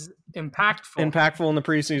 He was impactful in the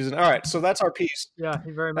preseason. All right, so that's our piece. Yeah,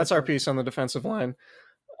 he very much. That's our piece on the defensive line.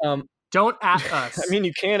 Don't at us. I mean,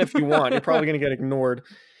 you can if you want. You're probably going to get ignored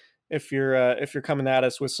if you're coming at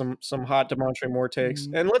us with some hot Demontre Moore takes.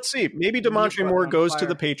 And let's see, maybe Demontre Moore goes to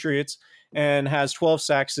the Patriots and has 12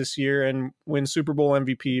 sacks this year and wins Super Bowl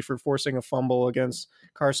MVP for forcing a fumble against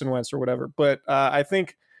Carson Wentz or whatever. But I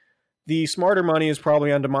think The smarter money is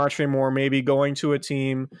probably on Damontre Moore, maybe going to a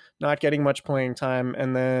team, not getting much playing time,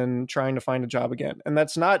 and then trying to find a job again. And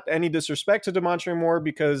that's not any disrespect to Damontre Moore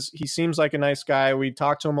because he seems like a nice guy. We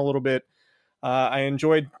talked to him a little bit. I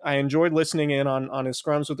enjoyed listening in on his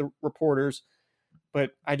scrums with the reporters,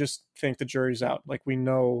 but I just think the jury's out. Like, we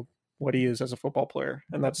know what he is as a football player,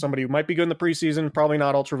 and that's somebody who might be good in the preseason, probably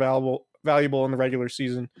not ultra valuable in the regular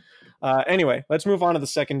season. Anyway, let's move on to the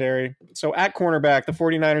secondary. So at cornerback, the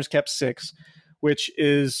 49ers kept 6, which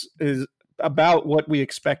is about what we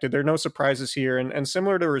expected. There are no surprises here. And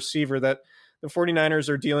similar to receiver, that the 49ers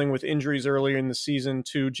are dealing with injuries earlier in the season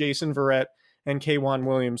to Jason Verrett and K'Waun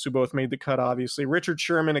Williams, who both made the cut, obviously. Richard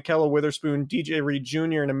Sherman, Ahkello Witherspoon, DJ Reed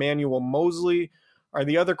Jr., and Emmanuel Mosley are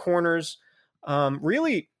the other corners.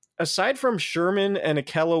 Really, aside from Sherman and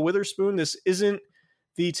Ahkello Witherspoon, this isn't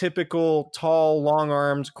the typical tall,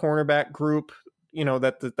 long-armed cornerback group,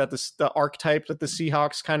 that the archetype that the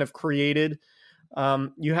Seahawks kind of created.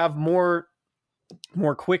 You have more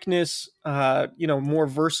quickness, more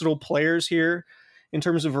versatile players here. In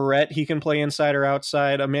terms of Verrett, he can play inside or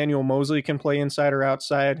outside. Emmanuel Mosley can play inside or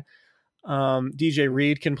outside. DJ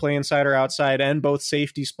Reed can play inside or outside and both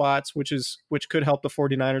safety spots, which could help the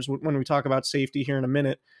 49ers when we talk about safety here in a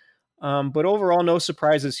minute. But overall, no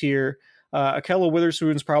surprises here. Ahkello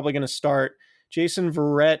Witherspoon's probably going to start. Jason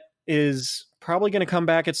Verrett is probably going to come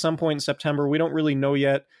back at some point in September. We don't really know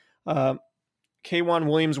yet. K'Waun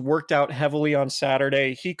Williams worked out heavily on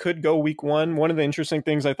Saturday. He could go week 1. One of the interesting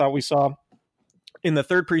things I thought we saw in the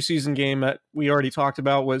third preseason game that we already talked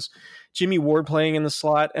about was Jimmy Ward playing in the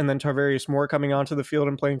slot and then Tarvarius Moore coming onto the field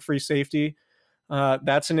and playing free safety.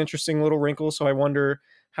 That's an interesting little wrinkle. So I wonder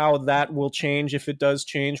how that will change, if it does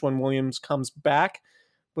change when Williams comes back.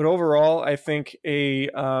 But overall, I think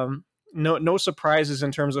no surprises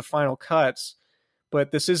in terms of final cuts.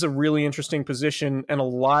 But this is a really interesting position, and a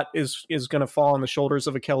lot is going to fall on the shoulders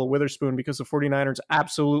of Ahkello Witherspoon because the 49ers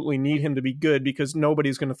absolutely need him to be good because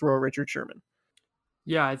nobody's going to throw at Richard Sherman.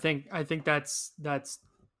 Yeah, I think that's I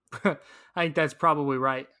think that's probably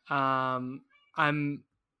right. I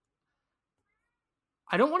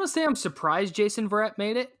don't want to say I'm surprised Jason Verrett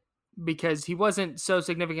made it because he wasn't so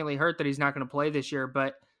significantly hurt that he's not going to play this year.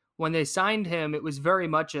 But when they signed him, it was very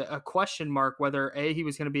much a question mark whether A, he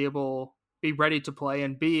was going to be ready to play,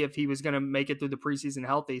 and B, if he was going to make it through the preseason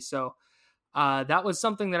healthy. So that was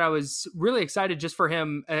something that I was really excited just for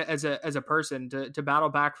him as a person to battle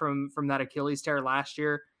back from that Achilles tear last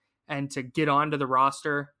year and to get onto the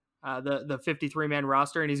roster, the 53-man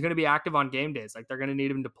roster, and he's going to be active on game days. Like, they're going to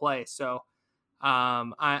need him to play. So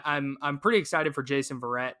I'm pretty excited for Jason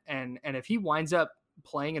Verrett, and if he winds up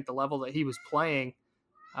playing at the level that he was playing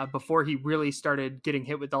before he really started getting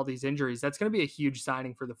hit with all these injuries, that's going to be a huge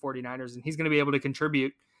signing for the 49ers, and he's going to be able to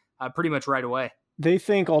contribute pretty much right away. They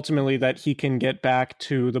think ultimately that he can get back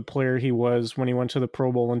to the player he was when he went to the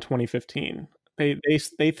Pro Bowl in 2015.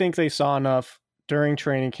 They think they saw enough during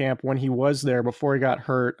training camp when he was there before he got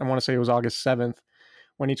hurt. I want to say it was August 7th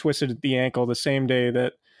when he twisted the ankle, the same day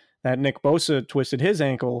that Nick Bosa twisted his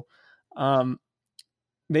ankle.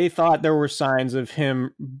 They thought there were signs of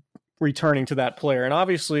him returning to that player. And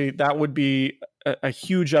obviously that would be a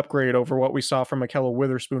huge upgrade over what we saw from Ahkello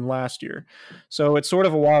Witherspoon last year. So it's sort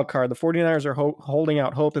of a wild card. The 49ers are holding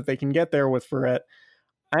out hope that they can get there with Verrett.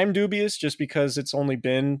 I'm dubious just because it's only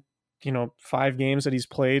been, 5 games that he's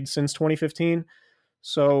played since 2015.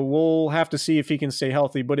 So we'll have to see if he can stay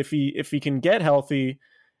healthy. But if he can get healthy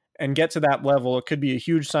and get to that level, it could be a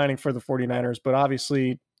huge signing for the 49ers. But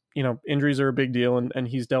obviously, injuries are a big deal, and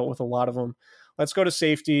he's dealt with a lot of them. Let's go to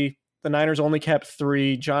safety. The Niners only kept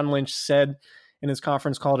 3. John Lynch said in his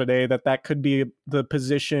conference call today that could be the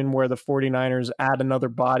position where the 49ers add another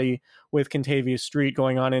body with Kentavious Street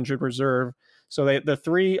going on injured reserve. So the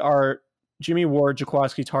 3 are Jimmy Ward,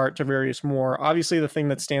 Jaquiski Tartt, Tarvarius Moore. Obviously, the thing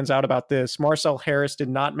that stands out about this, Marcel Harris did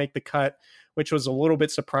not make the cut, which was a little bit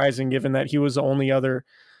surprising given that he was the only other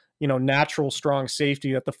natural strong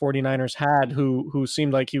safety that the 49ers had who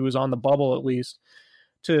seemed like he was on the bubble at least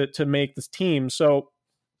to make this team. So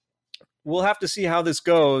we'll have to see how this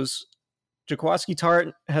goes. Jaquiski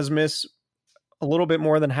Tartt has missed a little bit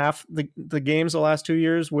more than half the games the last 2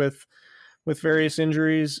 years with various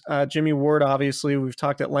injuries. Jimmy Ward, obviously, we've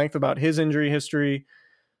talked at length about his injury history.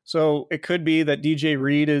 So it could be that DJ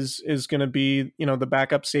Reed is going to be, the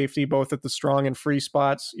backup safety, both at the strong and free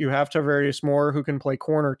spots. You have Tarvarius Moore, who can play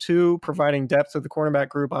corner too, providing depth to the cornerback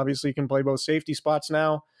group. Obviously, he can play both safety spots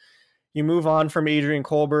now. You move on from Adrian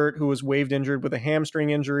Colbert, who was waived injured with a hamstring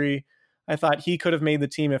injury. I thought he could have made the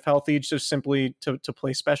team if healthy, just simply to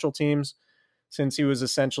play special teams, since he was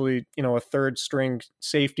essentially, a third string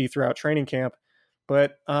safety throughout training camp.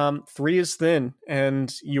 but 3 is thin, and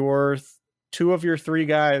two of your 3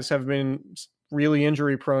 guys have been really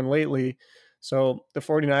injury prone lately. So the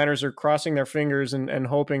 49ers are crossing their fingers and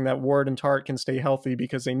hoping that Ward and Tart can stay healthy,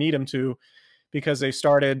 because they need them to, because they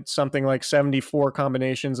started something like 74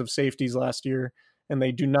 combinations of safeties last year, and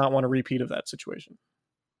they do not want a repeat of that situation.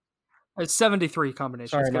 It's 73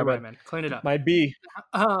 combinations. Sorry, Get it right, man. Clean it up. My B.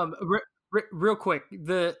 Real quick,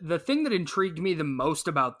 the thing that intrigued me the most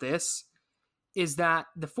about this is that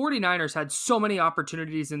the 49ers had so many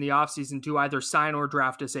opportunities in the offseason to either sign or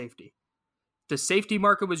draft a safety. The safety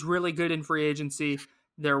market was really good in free agency.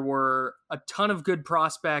 There were a ton of good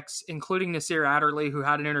prospects, including Nasir Adderley, who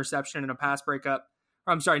had an interception and a pass breakup.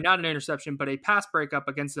 Or, I'm sorry, not an interception, but a pass breakup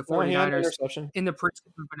against the 49ers in the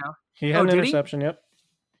preseason finale. He had an interception, yep.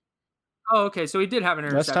 Oh, okay. So he did have an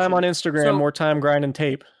interception. Less time on Instagram, more time grinding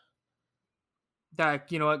tape. That,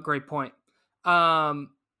 you know what? Great point.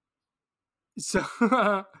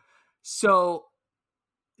 So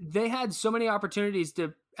they had so many opportunities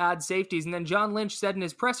to add safeties. And then John Lynch said in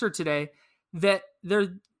his presser today that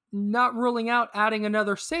they're not ruling out adding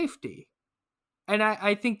another safety. And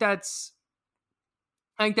I think that's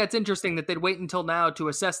interesting that they'd wait until now to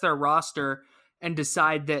assess their roster and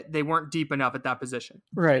decide that they weren't deep enough at that position.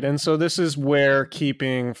 Right. And so this is where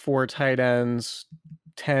keeping 4 tight ends,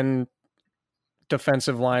 10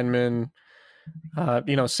 defensive linemen,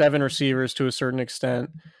 7 receivers to a certain extent,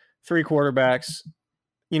 3 quarterbacks,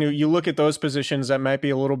 you look at those positions that might be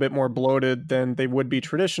a little bit more bloated than they would be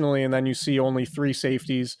traditionally. And then you see only 3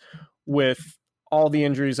 safeties with all the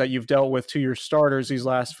injuries that you've dealt with to your starters these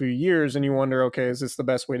last few years. And you wonder, okay, is this the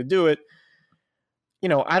best way to do it?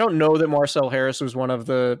 I don't know that Marcel Harris was one of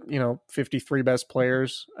the, 53 best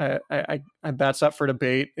players. I that's up for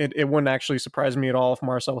debate. It wouldn't actually surprise me at all if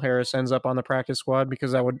Marcel Harris ends up on the practice squad,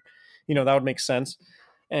 because that would make sense.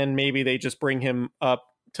 And maybe they just bring him up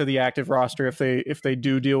to the active roster if they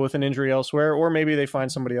do deal with an injury elsewhere, or maybe they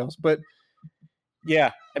find somebody else. But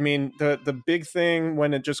yeah, I mean, the big thing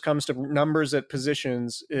when it just comes to numbers at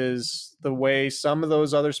positions is the way some of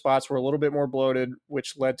those other spots were a little bit more bloated,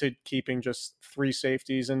 which led to keeping just 3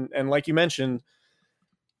 safeties. And like you mentioned,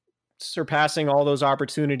 surpassing all those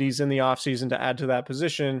opportunities in the offseason to add to that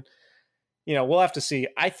position. We'll have to see.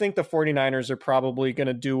 I think the 49ers are probably going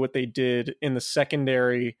to do what they did in the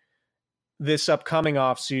secondary this upcoming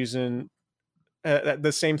offseason,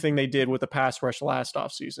 the same thing they did with the pass rush last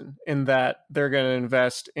offseason, in that they're going to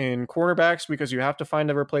invest in cornerbacks because you have to find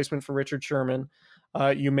a replacement for Richard Sherman.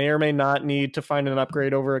 You may or may not need to find an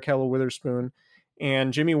upgrade over Ahkello Witherspoon.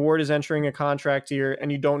 And Jimmy Ward is entering a contract year,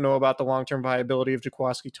 and you don't know about the long-term viability of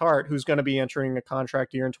Jaquiski Tartt, who's going to be entering a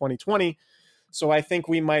contract year in 2020. So I think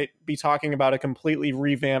we might be talking about a completely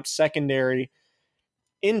revamped secondary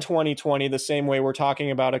in 2020, the same way we're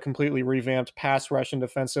talking about a completely revamped pass rush and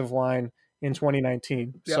defensive line in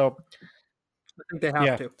 2019. Yep. So I think they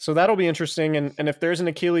have to. So that'll be interesting. And if there's an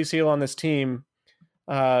Achilles heel on this team,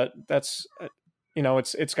 that's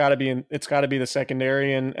it's got to be the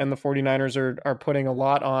secondary, and the 49ers are putting a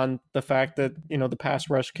lot on the fact that the pass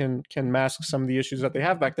rush can mask some of the issues that they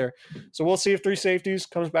have back there. So we'll see if 3 safeties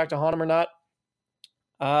comes back to haunt them or not.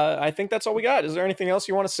 I think that's all we got. Is there anything else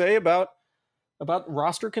you want to say about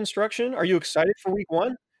roster construction? Are you excited for week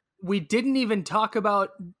 1? We didn't even talk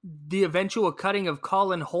about the eventual cutting of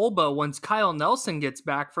Colin Holba once Kyle Nelson gets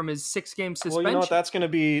back from his 6-game suspension. Well, you know what? That's going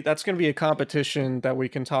to be a competition that we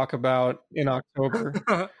can talk about in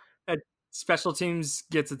October. Special teams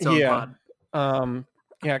gets its own pod.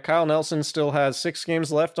 Kyle Nelson still has 6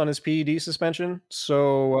 games left on his PED suspension,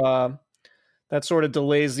 so that sort of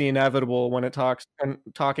delays the inevitable when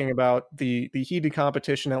talking about the heated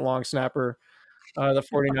competition at long snapper. The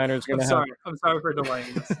 49ers going to have. I'm sorry for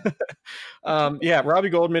delaying this. Robbie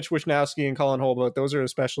Gould, Mitch Wisnowski, and Colin Holba. Those are the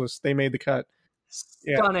specialists. They made the cut.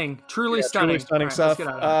 Stunning. Truly stunning. Truly stunning stuff.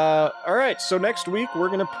 All right. So next week, we're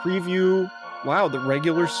going to preview, the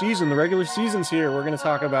regular season. The regular season's here. We're going to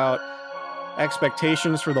talk about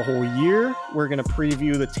expectations for the whole year. We're going to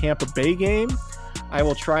preview the Tampa Bay game. I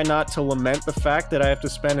will try not to lament the fact that I have to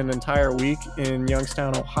spend an entire week in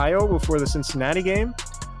Youngstown, Ohio before the Cincinnati game.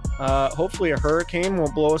 Hopefully a hurricane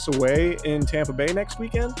won't blow us away in Tampa Bay next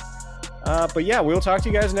weekend. But yeah, we'll talk to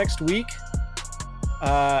you guys next week.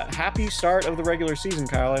 Happy start of the regular season,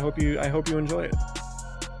 Kyle. I hope you enjoy it.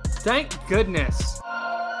 Thank goodness.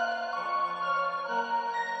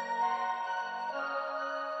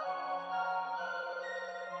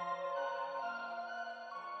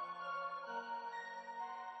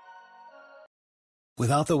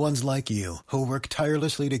 Without the ones like you, who work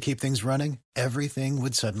tirelessly to keep things running, everything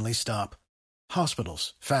would suddenly stop.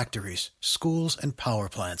 Hospitals, factories, schools, and power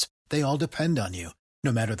plants, they all depend on you.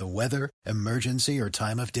 No matter the weather, emergency, or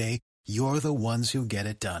time of day, you're the ones who get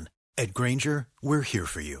it done. At Grainger, we're here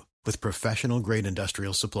for you with professional-grade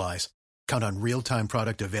industrial supplies. Count on real-time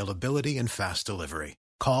product availability and fast delivery.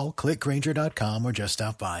 Call, click Grainger.com, or just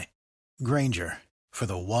stop by. Grainger, for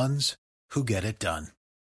the ones who get it done.